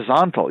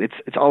horizontal,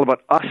 it's all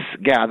about us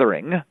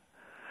gathering,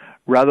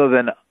 rather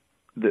than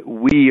that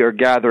we are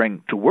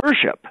gathering to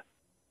worship,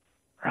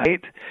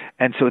 right?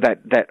 And so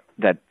that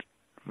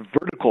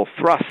vertical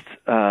thrust,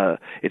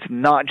 it's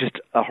not just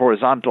a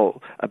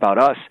horizontal about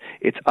us,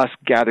 it's us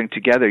gathering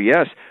together,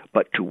 yes,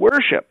 but to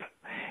worship.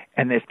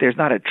 And if there's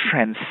not a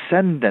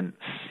transcendence,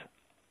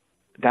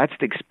 that's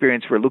the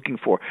experience we're looking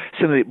for,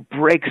 something that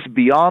breaks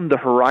beyond the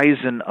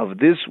horizon of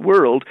this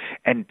world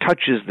and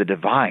touches the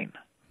divine,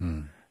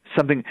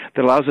 something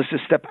that allows us to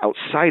step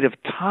outside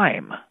of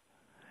time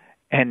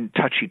and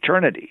touch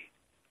eternity.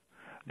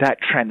 That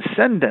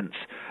transcendence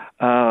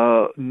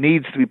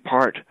needs to be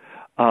part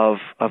of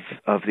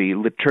the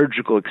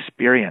liturgical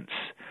experience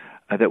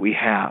that we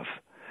have,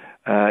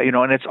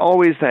 and it's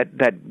always that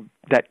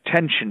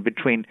tension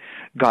between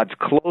God's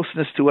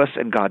closeness to us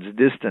and God's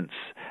distance,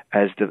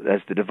 as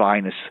the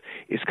divine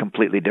is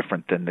completely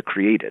different than the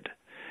created,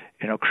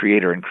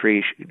 creator and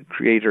creation,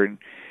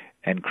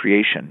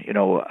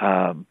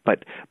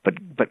 but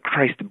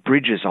Christ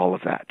bridges all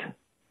of that.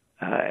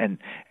 And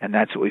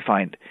that's what we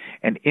find.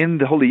 And in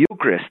the Holy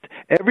Eucharist,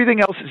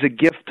 everything else is a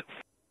gift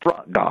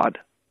from God,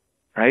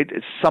 right?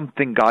 It's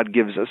something God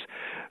gives us.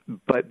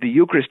 But the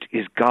Eucharist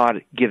is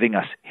God giving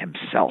us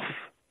himself.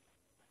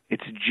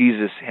 It's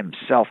Jesus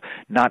himself,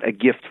 not a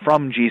gift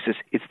from Jesus.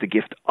 It's the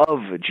gift of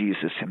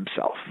Jesus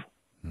himself.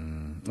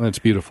 That's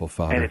beautiful,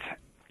 Father. And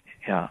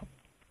yeah.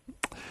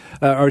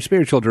 Our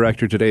spiritual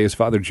director today is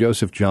Father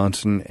Joseph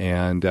Johnson,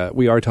 and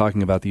we are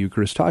talking about the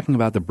Eucharist, talking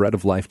about the Bread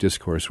of Life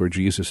discourse, where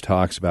Jesus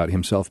talks about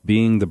himself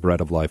being the bread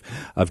of life,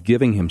 of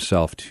giving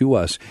himself to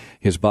us,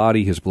 his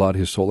body, his blood,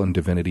 his soul, and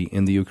divinity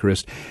in the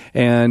Eucharist.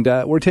 And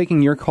we're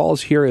taking your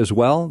calls here as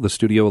well. The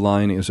studio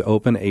line is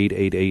open,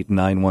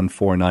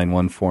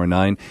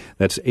 888-914-9149.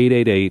 That's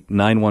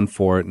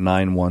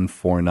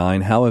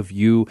 888-914-9149. How have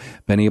you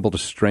been able to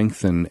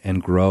strengthen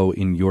and grow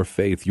in your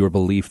faith, your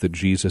belief that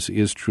Jesus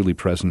is truly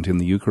present in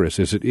the Eucharist?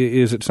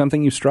 Is it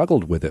something you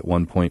struggled with at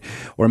one point?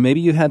 Or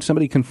maybe you had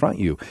somebody confront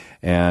you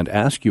and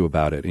ask you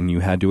about it and you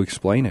had to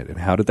explain it. And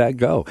how did that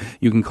go?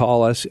 You can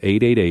call us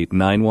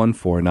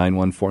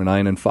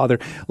 888-914-9149. And Father,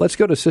 let's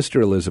go to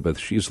Sister Elizabeth.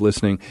 She's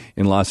listening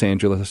in Los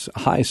Angeles.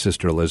 Hi,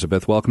 Sister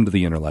Elizabeth. Welcome to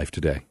the Inner Life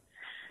today.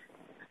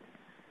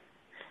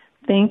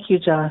 Thank you,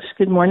 Josh.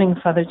 Good morning,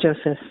 Father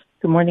Joseph.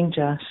 Good morning,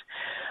 Josh.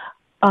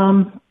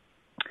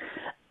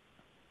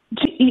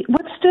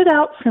 What stood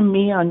out for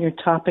me on your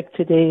topic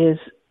today is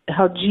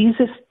how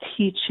Jesus'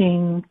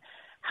 teaching,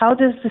 how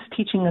does this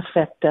teaching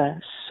affect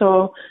us?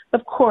 So,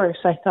 of course,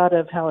 I thought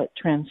of how it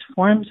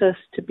transforms us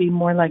to be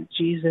more like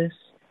Jesus.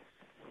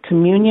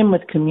 Communion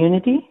with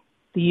community.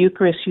 The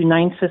Eucharist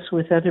unites us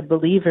with other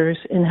believers,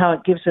 and how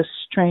it gives us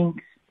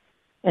strength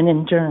and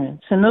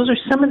endurance. And those are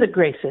some of the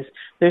graces.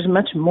 There's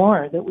much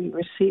more that we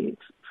receive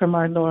from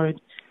our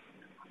Lord.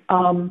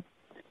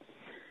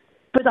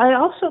 But I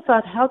also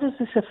thought, how does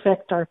this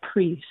affect our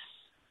priests?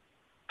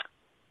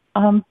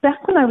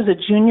 Back when I was a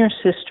junior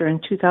sister in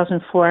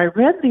 2004, I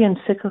read the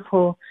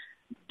encyclical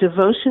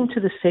Devotion to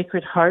the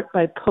Sacred Heart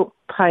by Pope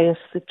Pius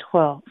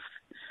XII.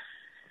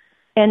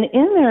 And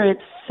in there it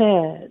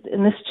said,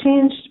 and this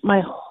changed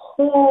my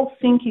whole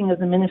thinking of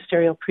the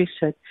ministerial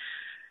priesthood,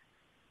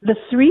 the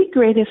three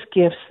greatest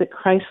gifts that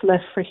Christ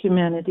left for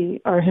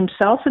humanity are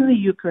himself in the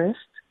Eucharist,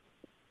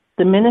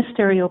 the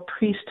ministerial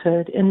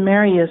priesthood, and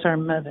Mary is our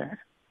mother.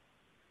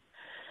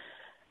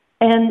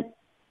 And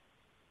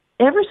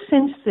ever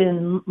since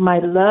then, my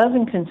love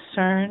and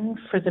concern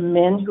for the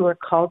men who are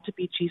called to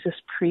be Jesus'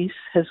 priests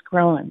has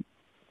grown.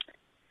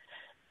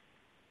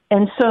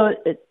 And so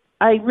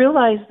I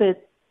realized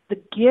that the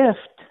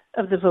gift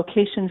of the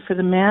vocation for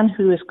the man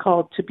who is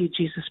called to be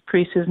Jesus'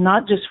 priest is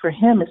not just for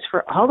him, it's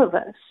for all of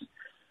us.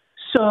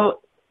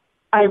 So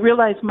I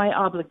realized my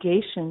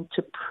obligation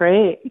to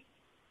pray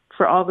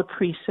for all the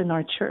priests in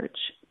our church.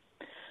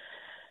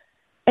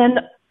 And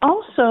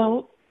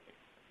also,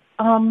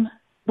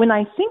 when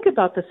I think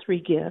about the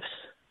three gifts,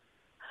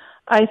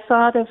 I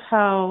thought of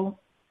how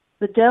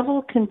the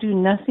devil can do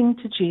nothing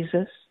to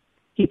Jesus.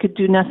 He could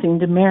do nothing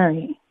to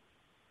Mary.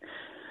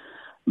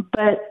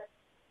 But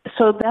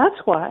so that's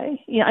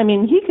why,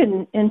 he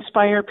can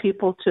inspire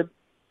people to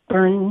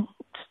burn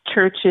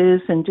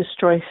churches and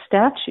destroy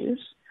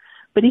statues,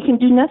 but he can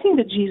do nothing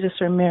to Jesus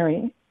or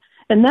Mary.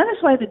 And that is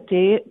why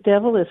the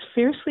devil is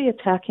fiercely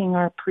attacking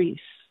our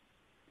priests.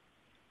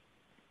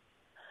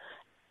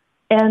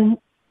 And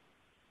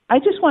I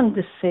just wanted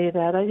to say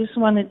that. I just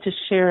wanted to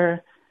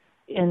share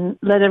and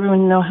let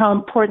everyone know how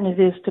important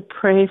it is to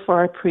pray for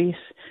our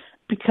priests,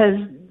 because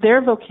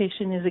their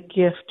vocation is a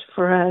gift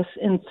for us,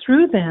 and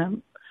through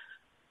them,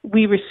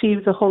 we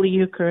receive the Holy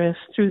Eucharist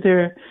through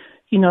their,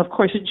 of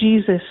course,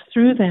 Jesus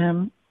through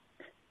them.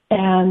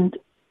 And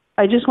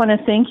I just want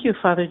to thank you,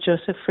 Father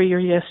Joseph, for your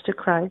yes to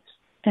Christ,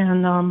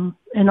 and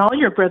all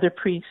your brother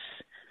priests.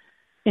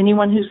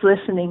 Anyone who's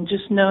listening,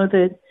 just know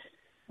that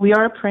we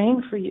are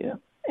praying for you,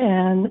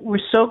 and we're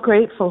so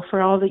grateful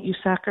for all that you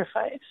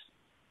sacrifice.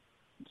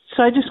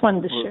 So I just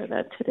wanted to share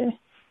that today.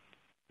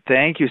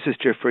 Thank you,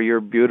 Sister, for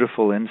your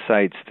beautiful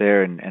insights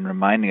there and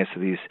reminding us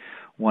of these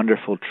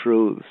wonderful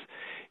truths.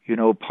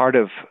 Part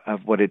of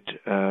what it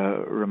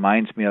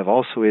reminds me of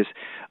also is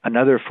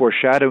another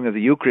foreshadowing of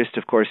the Eucharist,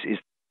 of course, is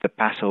the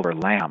Passover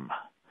lamb.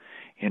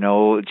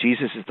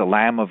 Jesus is the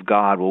Lamb of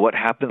God. Well, what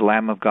happened to the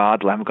Lamb of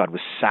God? The Lamb of God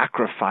was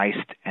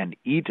sacrificed and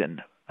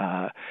eaten.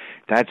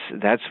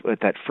 That's what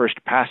that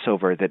first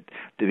Passover that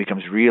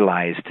becomes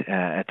realized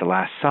at the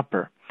Last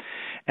Supper.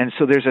 And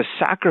so there's a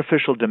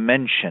sacrificial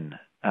dimension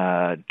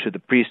to the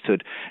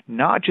priesthood,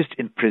 not just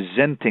in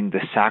presenting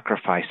the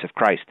sacrifice of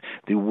Christ,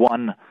 the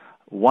one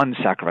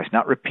sacrifice,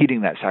 not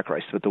repeating that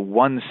sacrifice, but the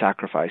one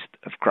sacrifice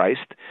of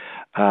Christ,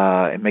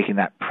 and making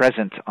that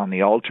present on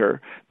the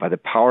altar by the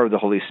power of the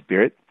Holy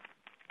Spirit.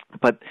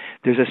 But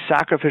there's a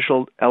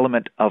sacrificial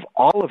element of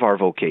all of our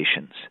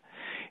vocations.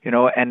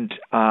 And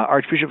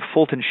Archbishop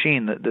Fulton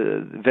Sheen,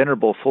 the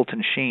Venerable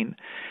Fulton Sheen,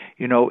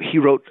 he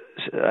wrote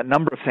a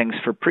number of things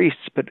for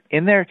priests, but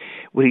in there,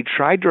 what he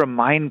tried to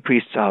remind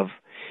priests of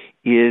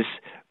is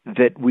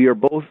that we are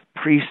both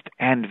priest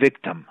and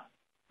victim,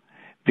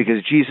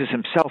 because Jesus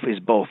himself is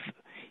both.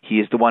 He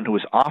is the one who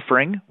is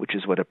offering, which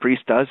is what a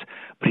priest does,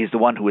 but he's the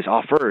one who is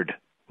offered,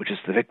 which is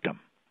the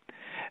victim.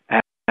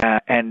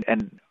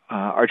 And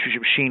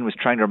Archbishop Sheen was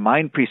trying to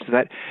remind priests of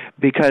that,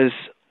 because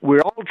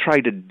we're all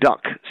trying to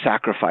duck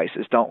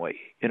sacrifices, don't we?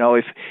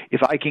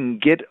 If I can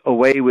get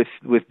away with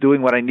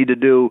doing what I need to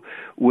do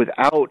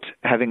without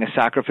having a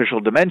sacrificial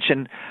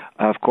dimension,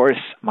 of course,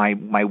 my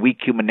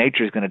weak human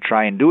nature is going to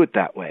try and do it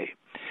that way.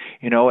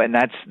 And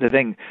that's the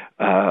thing.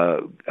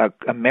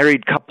 A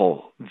married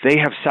couple, they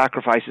have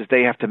sacrifices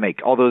they have to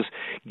make. All those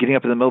getting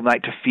up in the middle of the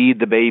night to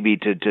feed the baby,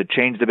 to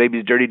change the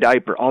baby's dirty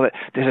diaper, all that.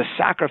 There's a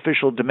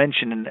sacrificial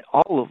dimension in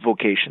all of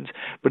vocations.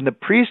 But in the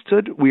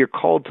priesthood, we are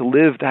called to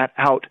live that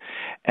out.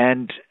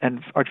 And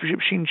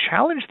Archbishop Sheen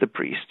challenged the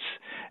priests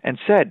and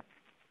said,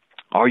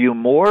 are you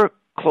more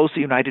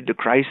closely united to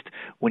Christ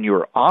when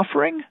you're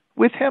offering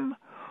with him,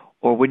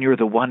 or when you're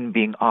the one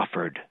being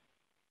offered?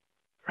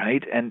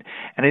 Right? And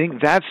I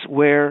think that's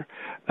where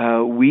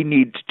we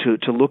need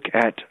to look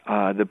at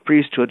the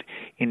priesthood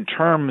in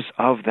terms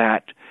of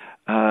that,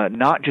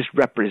 not just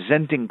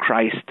representing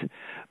Christ,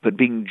 but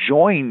being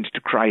joined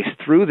to Christ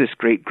through this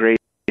great grace,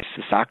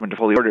 the sacrament of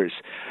holy orders,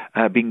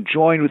 being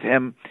joined with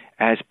him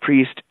as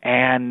priest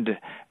and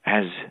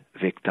as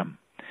victim.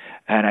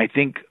 And I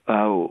think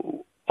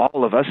all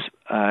of us,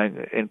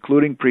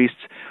 including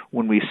priests,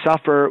 when we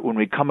suffer, when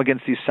we come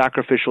against these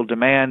sacrificial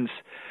demands,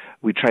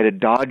 we try to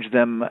dodge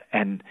them,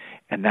 and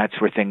that's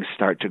where things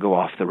start to go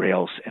off the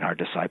rails in our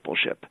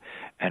discipleship.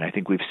 And I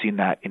think we've seen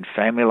that in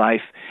family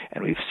life,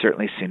 and we've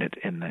certainly seen it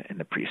in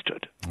the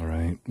priesthood. All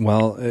right.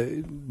 Well,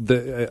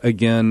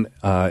 again,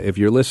 if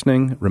you're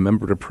listening,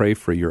 remember to pray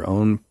for your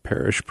own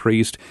parish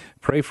priest.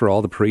 Pray for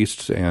all the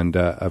priests, and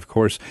of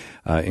course,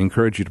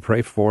 encourage you to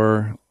pray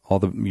for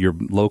your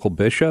local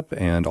bishop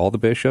and all the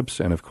bishops,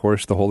 and of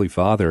course the Holy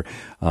Father.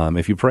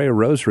 If you pray a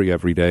rosary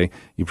every day,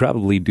 you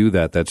probably do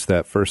that. That's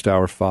that first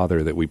Our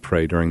Father that we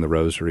pray during the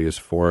rosary is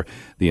for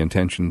the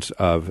intentions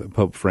of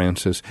Pope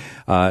Francis.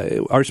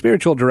 Our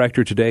spiritual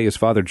director today is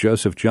Father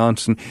Joseph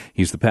Johnson.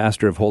 He's the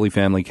pastor of Holy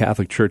Family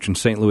Catholic Church in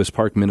St. Louis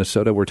Park,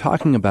 Minnesota. We're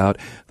talking about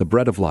the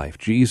bread of life,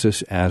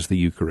 Jesus as the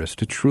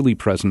Eucharist, truly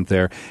present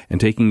there, and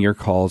taking your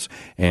calls.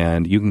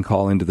 And you can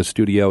call into the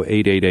studio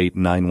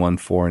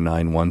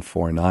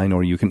 888-914-9149. line,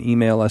 or you can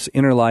email us,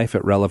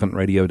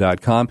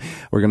 innerlife@relevantradio.com.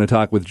 We're going to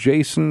talk with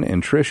Jason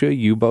and Tricia.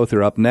 You both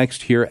are up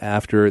next here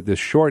after this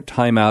short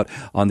timeout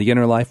on the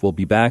Inner Life. We'll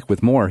be back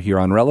with more here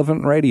on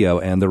Relevant Radio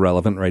and the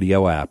Relevant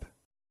Radio app.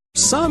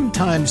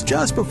 Sometimes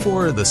just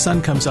before the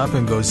sun comes up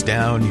and goes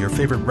down, your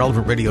favorite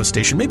Relevant Radio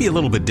station may be a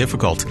little bit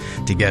difficult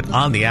to get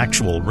on the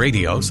actual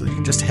radio, so you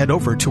can just head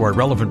over to our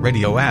Relevant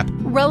Radio app.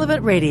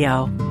 Relevant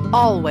Radio,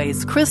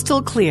 always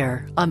crystal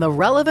clear on the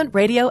Relevant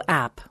Radio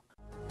app.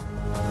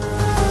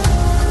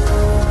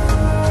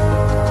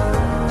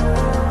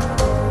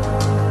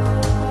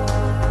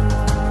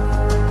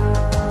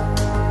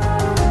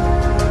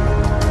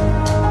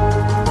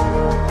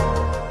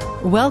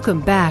 Welcome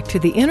back to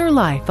The Inner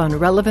Life on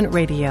Relevant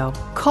Radio.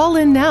 Call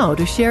in now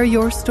to share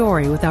your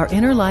story with our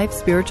Inner Life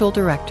spiritual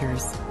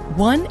directors.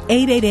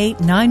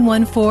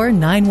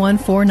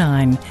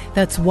 1-888-914-9149.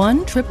 That's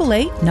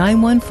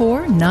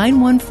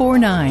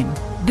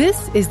 1-888-914-9149.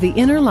 This is The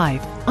Inner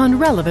Life on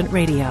Relevant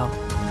Radio.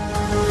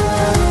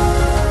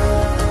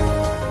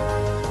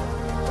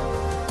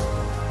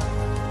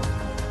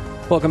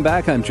 Welcome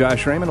back. I'm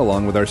Josh Raymond,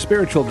 along with our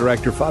spiritual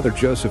director, Father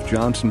Joseph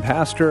Johnson,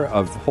 pastor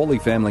of Holy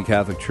Family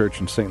Catholic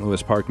Church in St.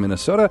 Louis Park,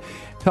 Minnesota,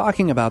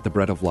 talking about the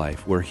bread of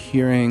life. We're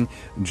hearing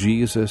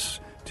Jesus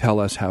tell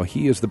us how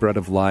he is the bread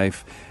of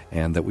life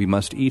and that we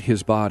must eat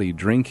his body,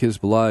 drink his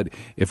blood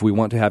if we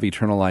want to have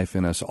eternal life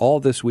in us.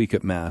 All this week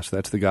at Mass,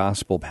 that's the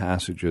gospel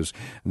passages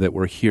that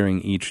we're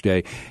hearing each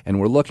day. And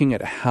we're looking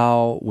at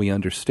how we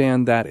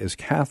understand that as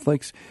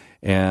Catholics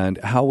and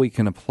how we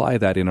can apply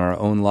that in our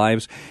own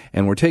lives.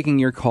 And we're taking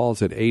your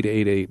calls at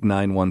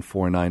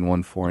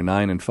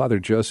 888-914-9149. And Father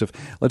Joseph,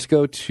 let's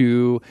go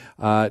to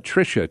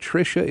Tricia.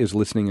 Tricia is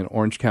listening in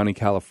Orange County,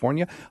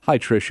 California. Hi,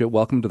 Tricia.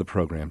 Welcome to the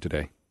program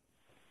today.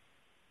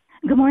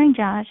 Good morning,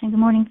 Josh, and good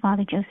morning,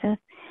 Father Joseph.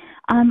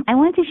 I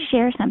wanted to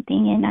share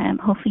something, and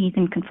hopefully you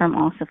can confirm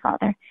also,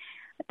 Father,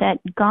 that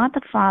God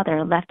the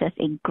Father left us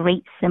a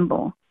great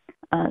symbol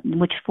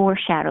which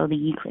foreshadowed the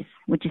Eucharist,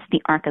 which is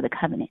the Ark of the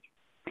Covenant.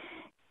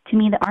 To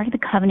me, the Ark of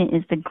the Covenant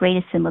is the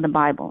greatest symbol of the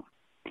Bible,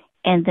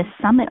 and the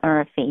summit of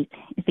our faith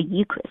is the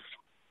Eucharist.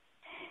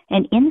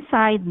 And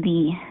inside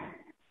the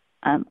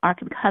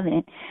Ark of the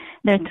Covenant,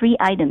 there are three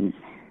items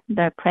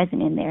that are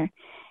present in there,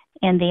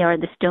 and they are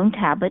the stone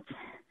tablets,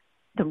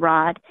 the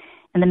rod,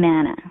 and the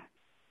manna.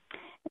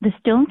 The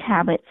stone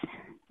tablets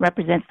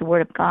represents the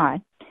Word of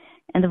God,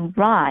 and the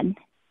rod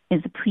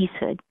is the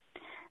priesthood,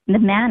 and the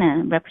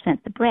manna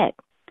represents the bread.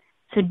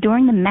 So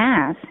during the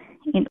Mass,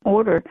 in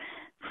order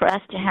for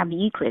us to have the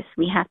Eucharist,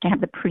 we have to have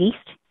the priest,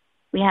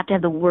 we have to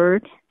have the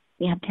Word,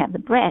 we have to have the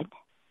bread.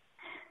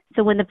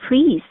 So when the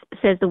priest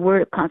says the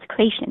word of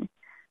consecration,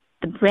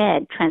 the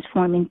bread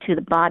transforms into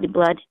the body,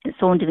 blood, and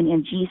soul and divinity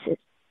of Jesus.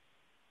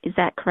 Is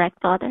that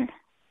correct, Father?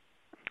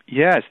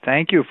 Yes,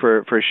 thank you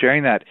for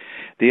sharing that.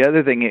 The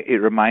other thing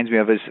it reminds me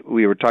of is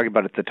we were talking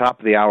about at the top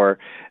of the hour,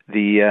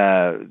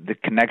 the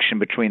connection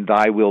between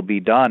Thy will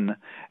be done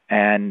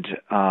and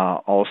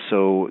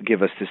also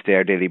give us this day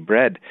our daily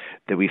bread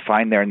that we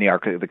find there in the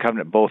Ark of the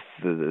Covenant, both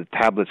the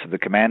tablets of the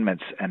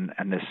commandments and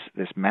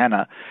this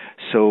manna.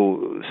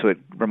 So it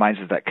reminds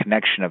us of that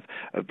connection of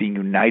being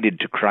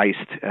united to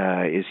Christ,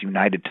 is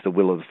united to the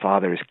will of the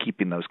Father, is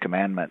keeping those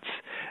commandments,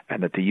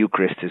 and that the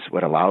Eucharist is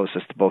what allows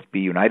us to both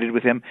be united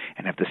with him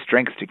and have the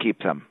strength to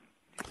keep them.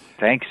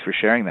 Thanks for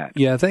sharing that.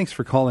 Yeah, thanks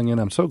for calling in.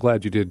 I'm so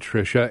glad you did,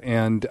 Tricia.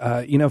 And,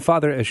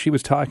 Father, as she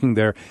was talking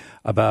there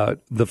about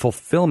the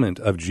fulfillment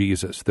of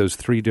Jesus, those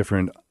three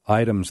different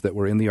items that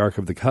were in the Ark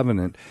of the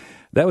Covenant,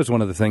 that was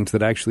one of the things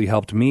that actually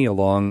helped me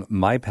along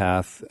my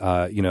path.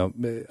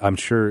 I'm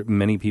sure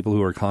many people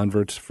who are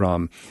converts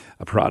from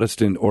a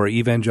Protestant or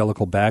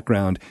evangelical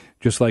background,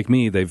 just like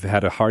me, they've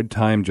had a hard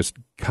time just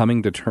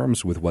coming to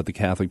terms with what the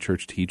Catholic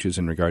Church teaches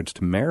in regards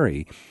to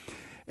Mary.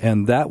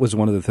 And that was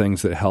one of the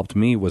things that helped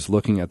me, was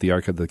looking at the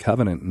Ark of the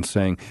Covenant and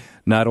saying,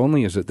 not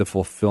only is it the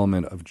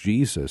fulfillment of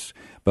Jesus,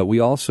 but we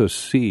also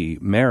see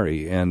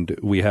Mary, and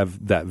we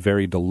have that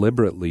very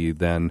deliberately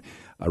then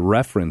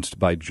referenced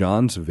by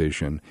John's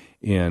vision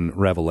in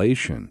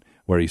Revelation,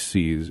 where he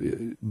sees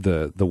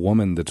the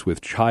woman that's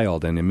with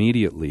child, and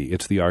immediately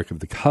it's the Ark of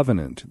the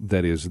Covenant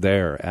that is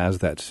there as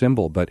that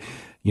symbol. But,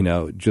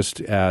 just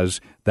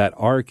as that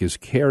Ark is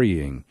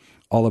carrying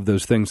all of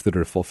those things that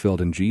are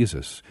fulfilled in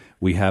Jesus,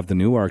 we have the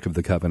new Ark of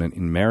the Covenant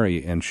in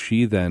Mary, and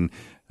she then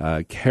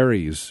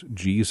carries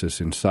Jesus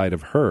inside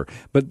of her.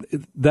 But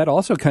that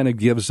also kind of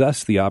gives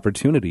us the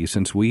opportunity,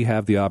 since we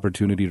have the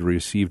opportunity to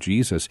receive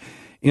Jesus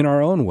in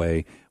our own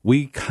way,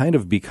 we kind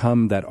of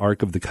become that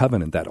Ark of the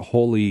Covenant, that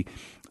holy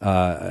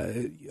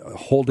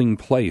holding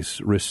place,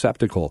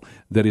 receptacle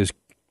that is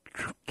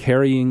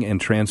carrying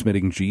and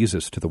transmitting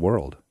Jesus to the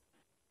world.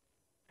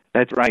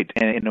 That's right.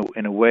 And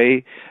in a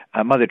way,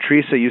 Mother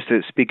Teresa used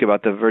to speak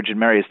about the Virgin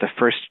Mary as the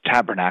first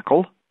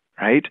tabernacle,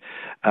 right?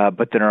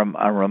 But then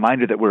a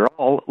reminder that we're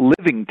all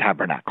living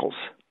tabernacles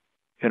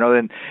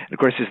And of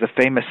course, there's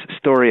the famous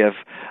story of,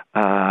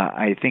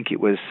 I think it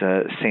was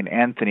St.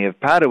 Anthony of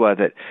Padua,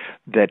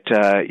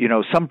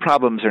 that some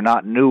problems are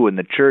not new in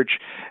the church,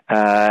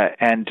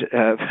 and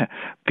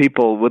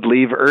people would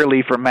leave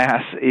early for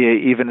Mass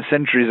even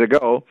centuries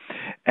ago.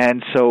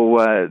 And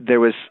so there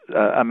was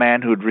a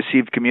man who had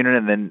received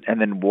communion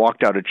and then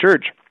walked out of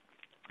church.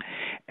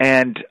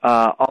 And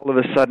all of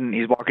a sudden,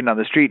 he's walking down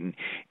the street,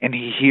 and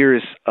he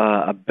hears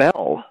a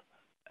bell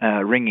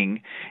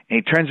ringing, and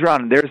he turns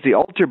around, and there's the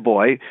altar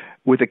boy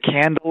with a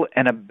candle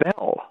and a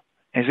bell.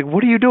 And he's like,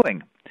 "What are you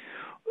doing?"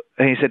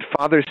 And he said,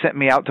 "Father sent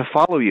me out to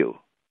follow you."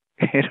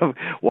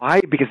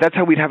 Why? Because that's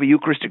how we'd have a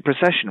Eucharistic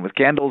procession, with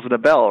candles and a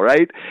bell,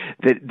 right?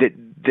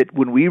 That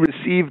when we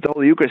receive the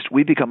Holy Eucharist,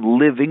 we become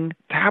living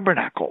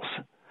tabernacles.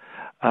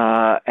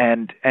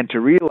 And to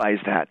realize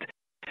that,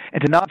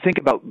 and to not think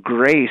about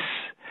grace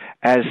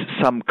as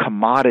some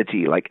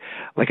commodity, like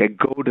I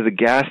go to the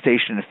gas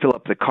station and fill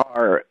up the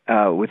car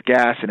with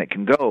gas and it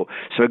can go.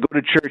 So I go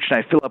to church and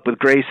I fill up with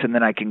grace and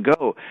then I can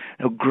go.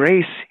 No,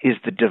 grace is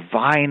the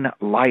divine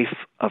life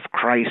of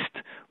Christ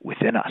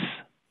within us.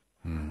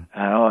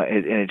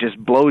 It just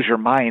blows your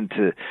mind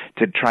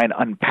to try and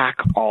unpack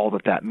all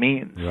that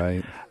means.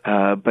 Right.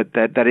 But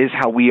that is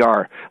how we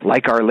are,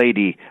 like Our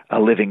Lady,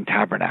 a living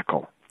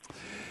tabernacle.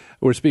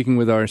 We're speaking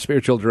with our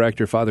spiritual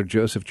director, Father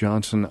Joseph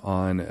Johnson,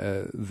 on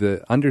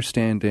the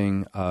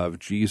understanding of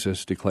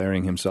Jesus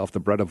declaring himself the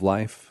bread of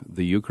life,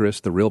 the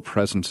Eucharist, the real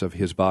presence of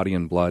his body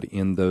and blood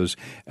in those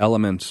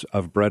elements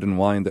of bread and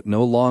wine that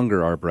no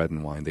longer are bread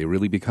and wine. They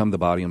really become the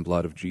body and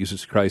blood of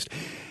Jesus Christ.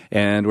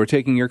 And we're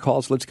taking your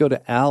calls. Let's go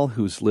to Al,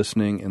 who's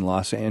listening in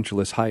Los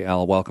Angeles. Hi,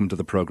 Al. Welcome to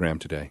the program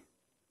today.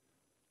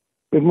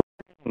 Good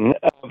morning.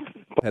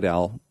 Go ahead,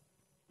 Al.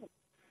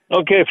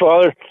 Okay,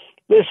 Father.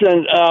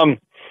 Listen,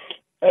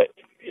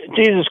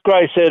 Jesus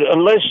Christ said,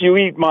 "Unless you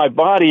eat my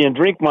body and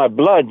drink my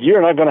blood,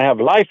 you're not going to have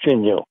life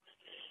in you."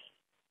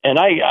 And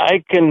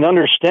I can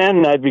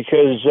understand that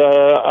because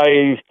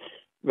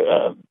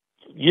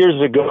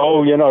years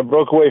ago, I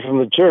broke away from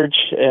the church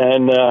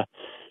and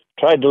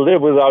tried to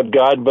live without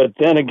God. But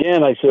then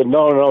again, I said,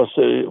 no.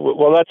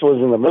 Well, that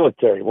was in the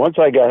military. Once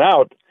I got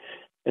out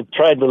and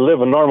tried to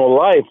live a normal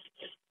life,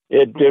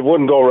 it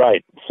wouldn't go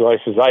right. So I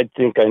says, I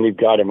think I need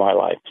God in my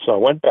life. So I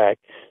went back,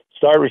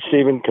 started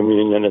receiving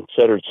communion, et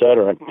cetera,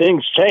 and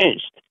things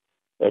changed.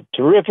 They're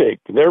terrific.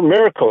 They're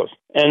miracles.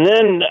 And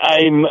then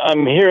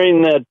I'm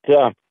hearing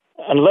that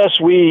unless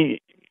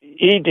we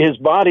eat his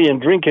body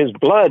and drink his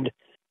blood,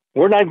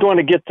 we're not going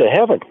to get to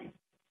heaven.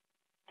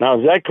 Now,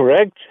 is that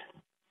correct?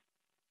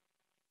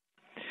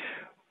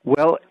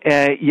 Well,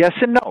 yes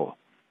and no.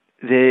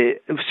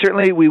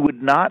 Certainly, we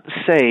would not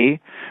say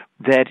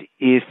that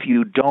if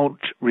you don't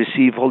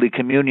receive Holy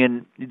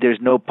Communion, there's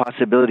no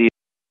possibility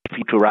for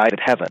you to arrive at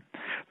heaven.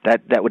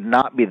 That would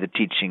not be the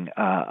teaching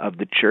of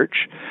the Church.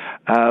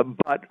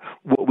 But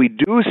what we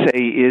do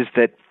say is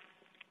that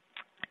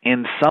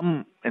in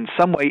some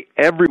way,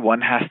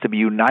 everyone has to be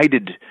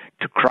united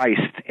to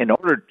Christ in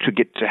order to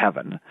get to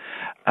heaven.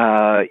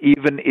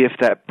 Even if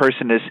that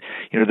person is,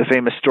 the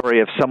famous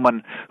story of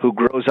someone who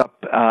grows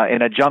up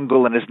in a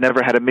jungle and has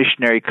never had a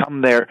missionary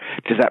come there,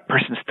 does that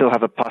person still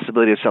have a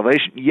possibility of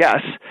salvation?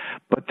 Yes,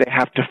 but they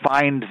have to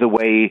find the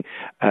way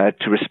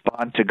to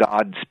respond to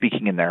God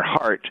speaking in their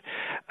heart.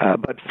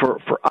 But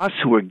for us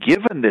who are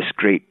given this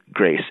great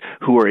grace,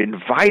 who are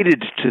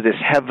invited to this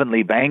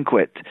heavenly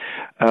banquet,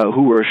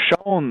 who are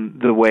shown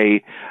the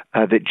way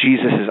that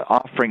Jesus is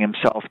offering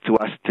himself to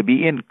us to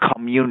be in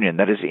communion,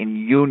 that is, in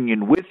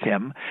union with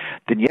him,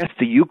 then yes,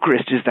 the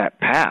Eucharist is that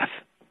path.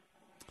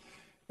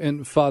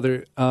 And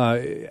Father,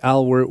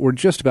 Al, we're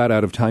just about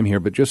out of time here,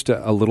 but just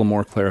a little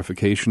more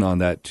clarification on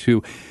that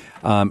too.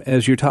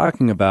 As you're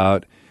talking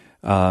about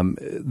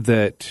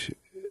that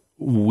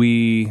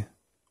we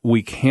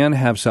can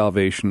have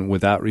salvation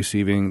without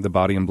receiving the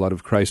body and blood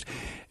of Christ,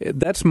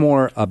 that's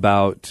more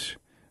about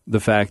the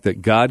fact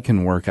that God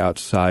can work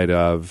outside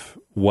of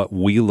what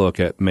we look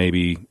at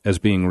maybe as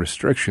being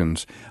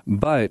restrictions.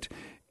 But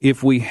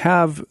if we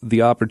have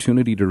the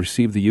opportunity to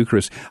receive the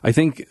Eucharist, I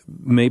think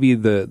maybe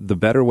the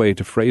better way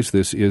to phrase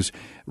this is,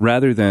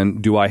 rather than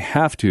do I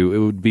have to, it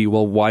would be,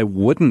 well, why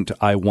wouldn't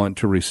I want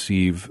to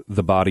receive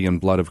the body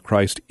and blood of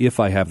Christ if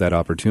I have that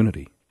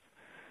opportunity?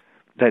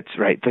 That's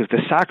right.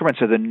 The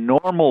sacraments are the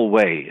normal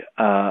way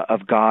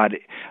of God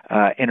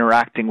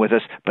interacting with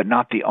us, but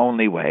not the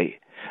only way.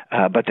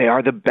 But they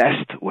are the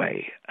best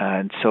way.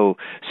 And so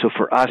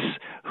for us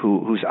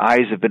whose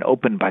eyes have been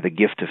opened by the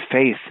gift of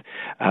faith,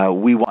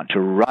 we want to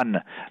run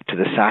to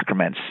the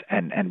sacraments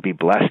and be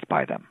blessed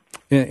by them.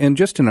 And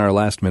just in our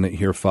last minute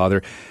here,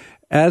 Father,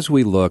 as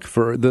we look,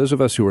 for those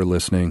of us who are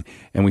listening,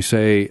 and we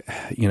say,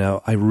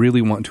 I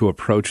really want to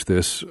approach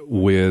this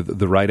with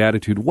the right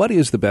attitude, what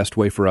is the best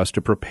way for us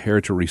to prepare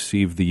to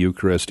receive the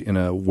Eucharist in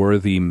a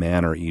worthy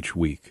manner each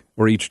week,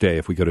 or each day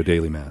if we go to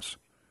daily Mass?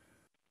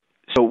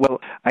 So,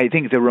 I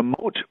think the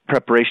remote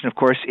preparation, of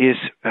course, is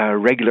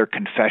regular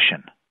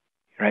confession,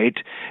 right?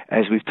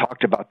 As we've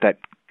talked about, that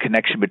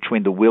connection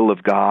between the will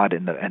of God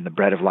and the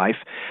bread of life,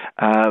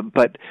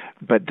 but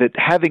that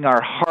having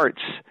our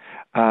hearts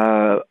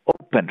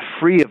open,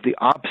 free of the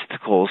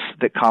obstacles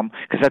that come,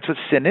 because that's what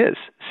sin is.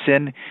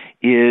 Sin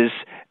is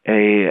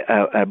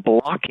a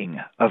blocking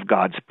of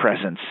God's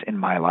presence in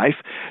my life.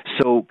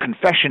 So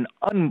confession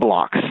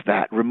unblocks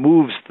that,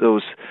 removes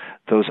those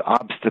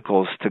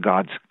obstacles to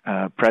God's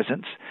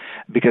presence,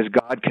 because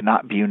God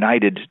cannot be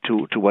united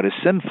to what is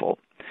sinful.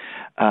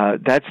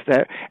 That's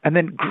that. And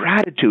then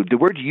gratitude. The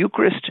word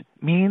Eucharist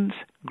means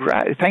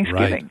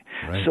thanksgiving.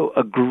 Right. So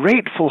a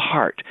grateful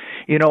heart.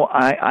 You know,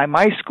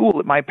 my school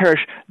at my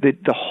parish,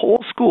 the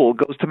whole school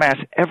goes to Mass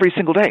every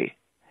single day.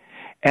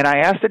 And I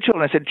asked the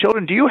children, I said,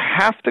 children, do you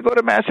have to go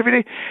to Mass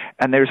every day?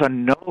 And there's a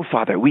no,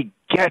 Father. We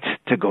get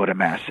to go to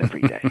Mass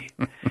every day.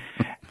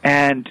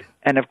 And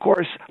of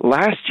course,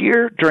 last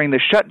year during the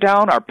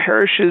shutdown, our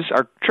parishes,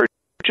 our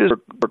churches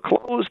were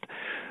closed.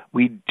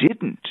 We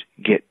didn't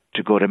get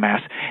to go to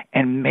Mass.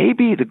 And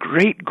maybe the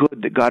great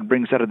good that God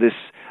brings out of this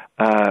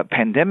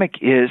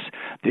pandemic is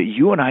that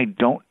you and I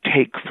don't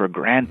take for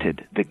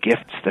granted the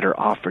gifts that are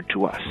offered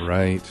to us.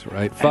 Right.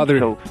 Father,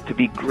 so to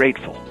be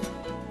grateful.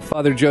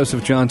 Father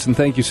Joseph Johnson,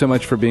 thank you so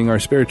much for being our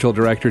spiritual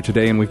director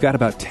today, and we've got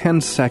about 10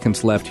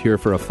 seconds left here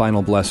for a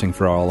final blessing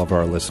for all of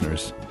our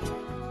listeners.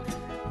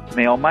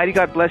 May Almighty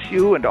God bless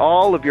you and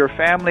all of your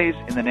families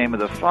in the name of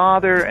the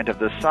Father, and of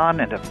the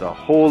Son, and of the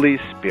Holy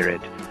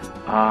Spirit.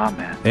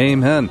 Amen.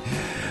 Amen.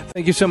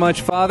 Thank you so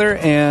much, Father,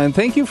 and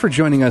thank you for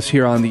joining us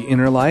here on The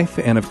Inner Life.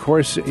 And of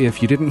course,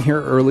 if you didn't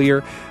hear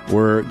earlier,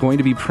 we're going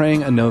to be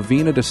praying a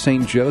novena to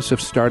St. Joseph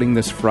starting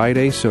this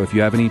Friday. So if you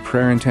have any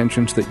prayer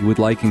intentions that you would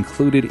like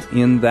included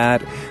in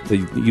that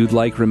you'd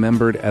like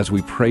remembered as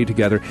we pray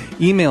together,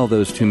 email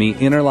those to me,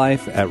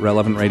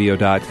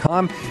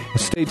 innerlife@relevantradio.com.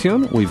 Stay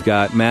tuned. We've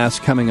got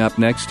Mass coming up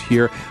next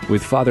here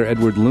with Father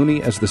Edward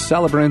Looney as the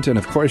celebrant. And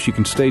of course, you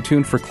can stay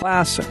tuned for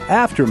class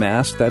after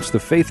Mass. That's the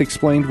Faith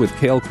Explained with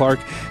Cale Clark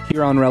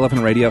here on Relevant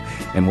Radio,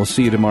 and we'll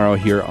see you tomorrow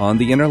here on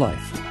The Inner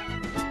Life.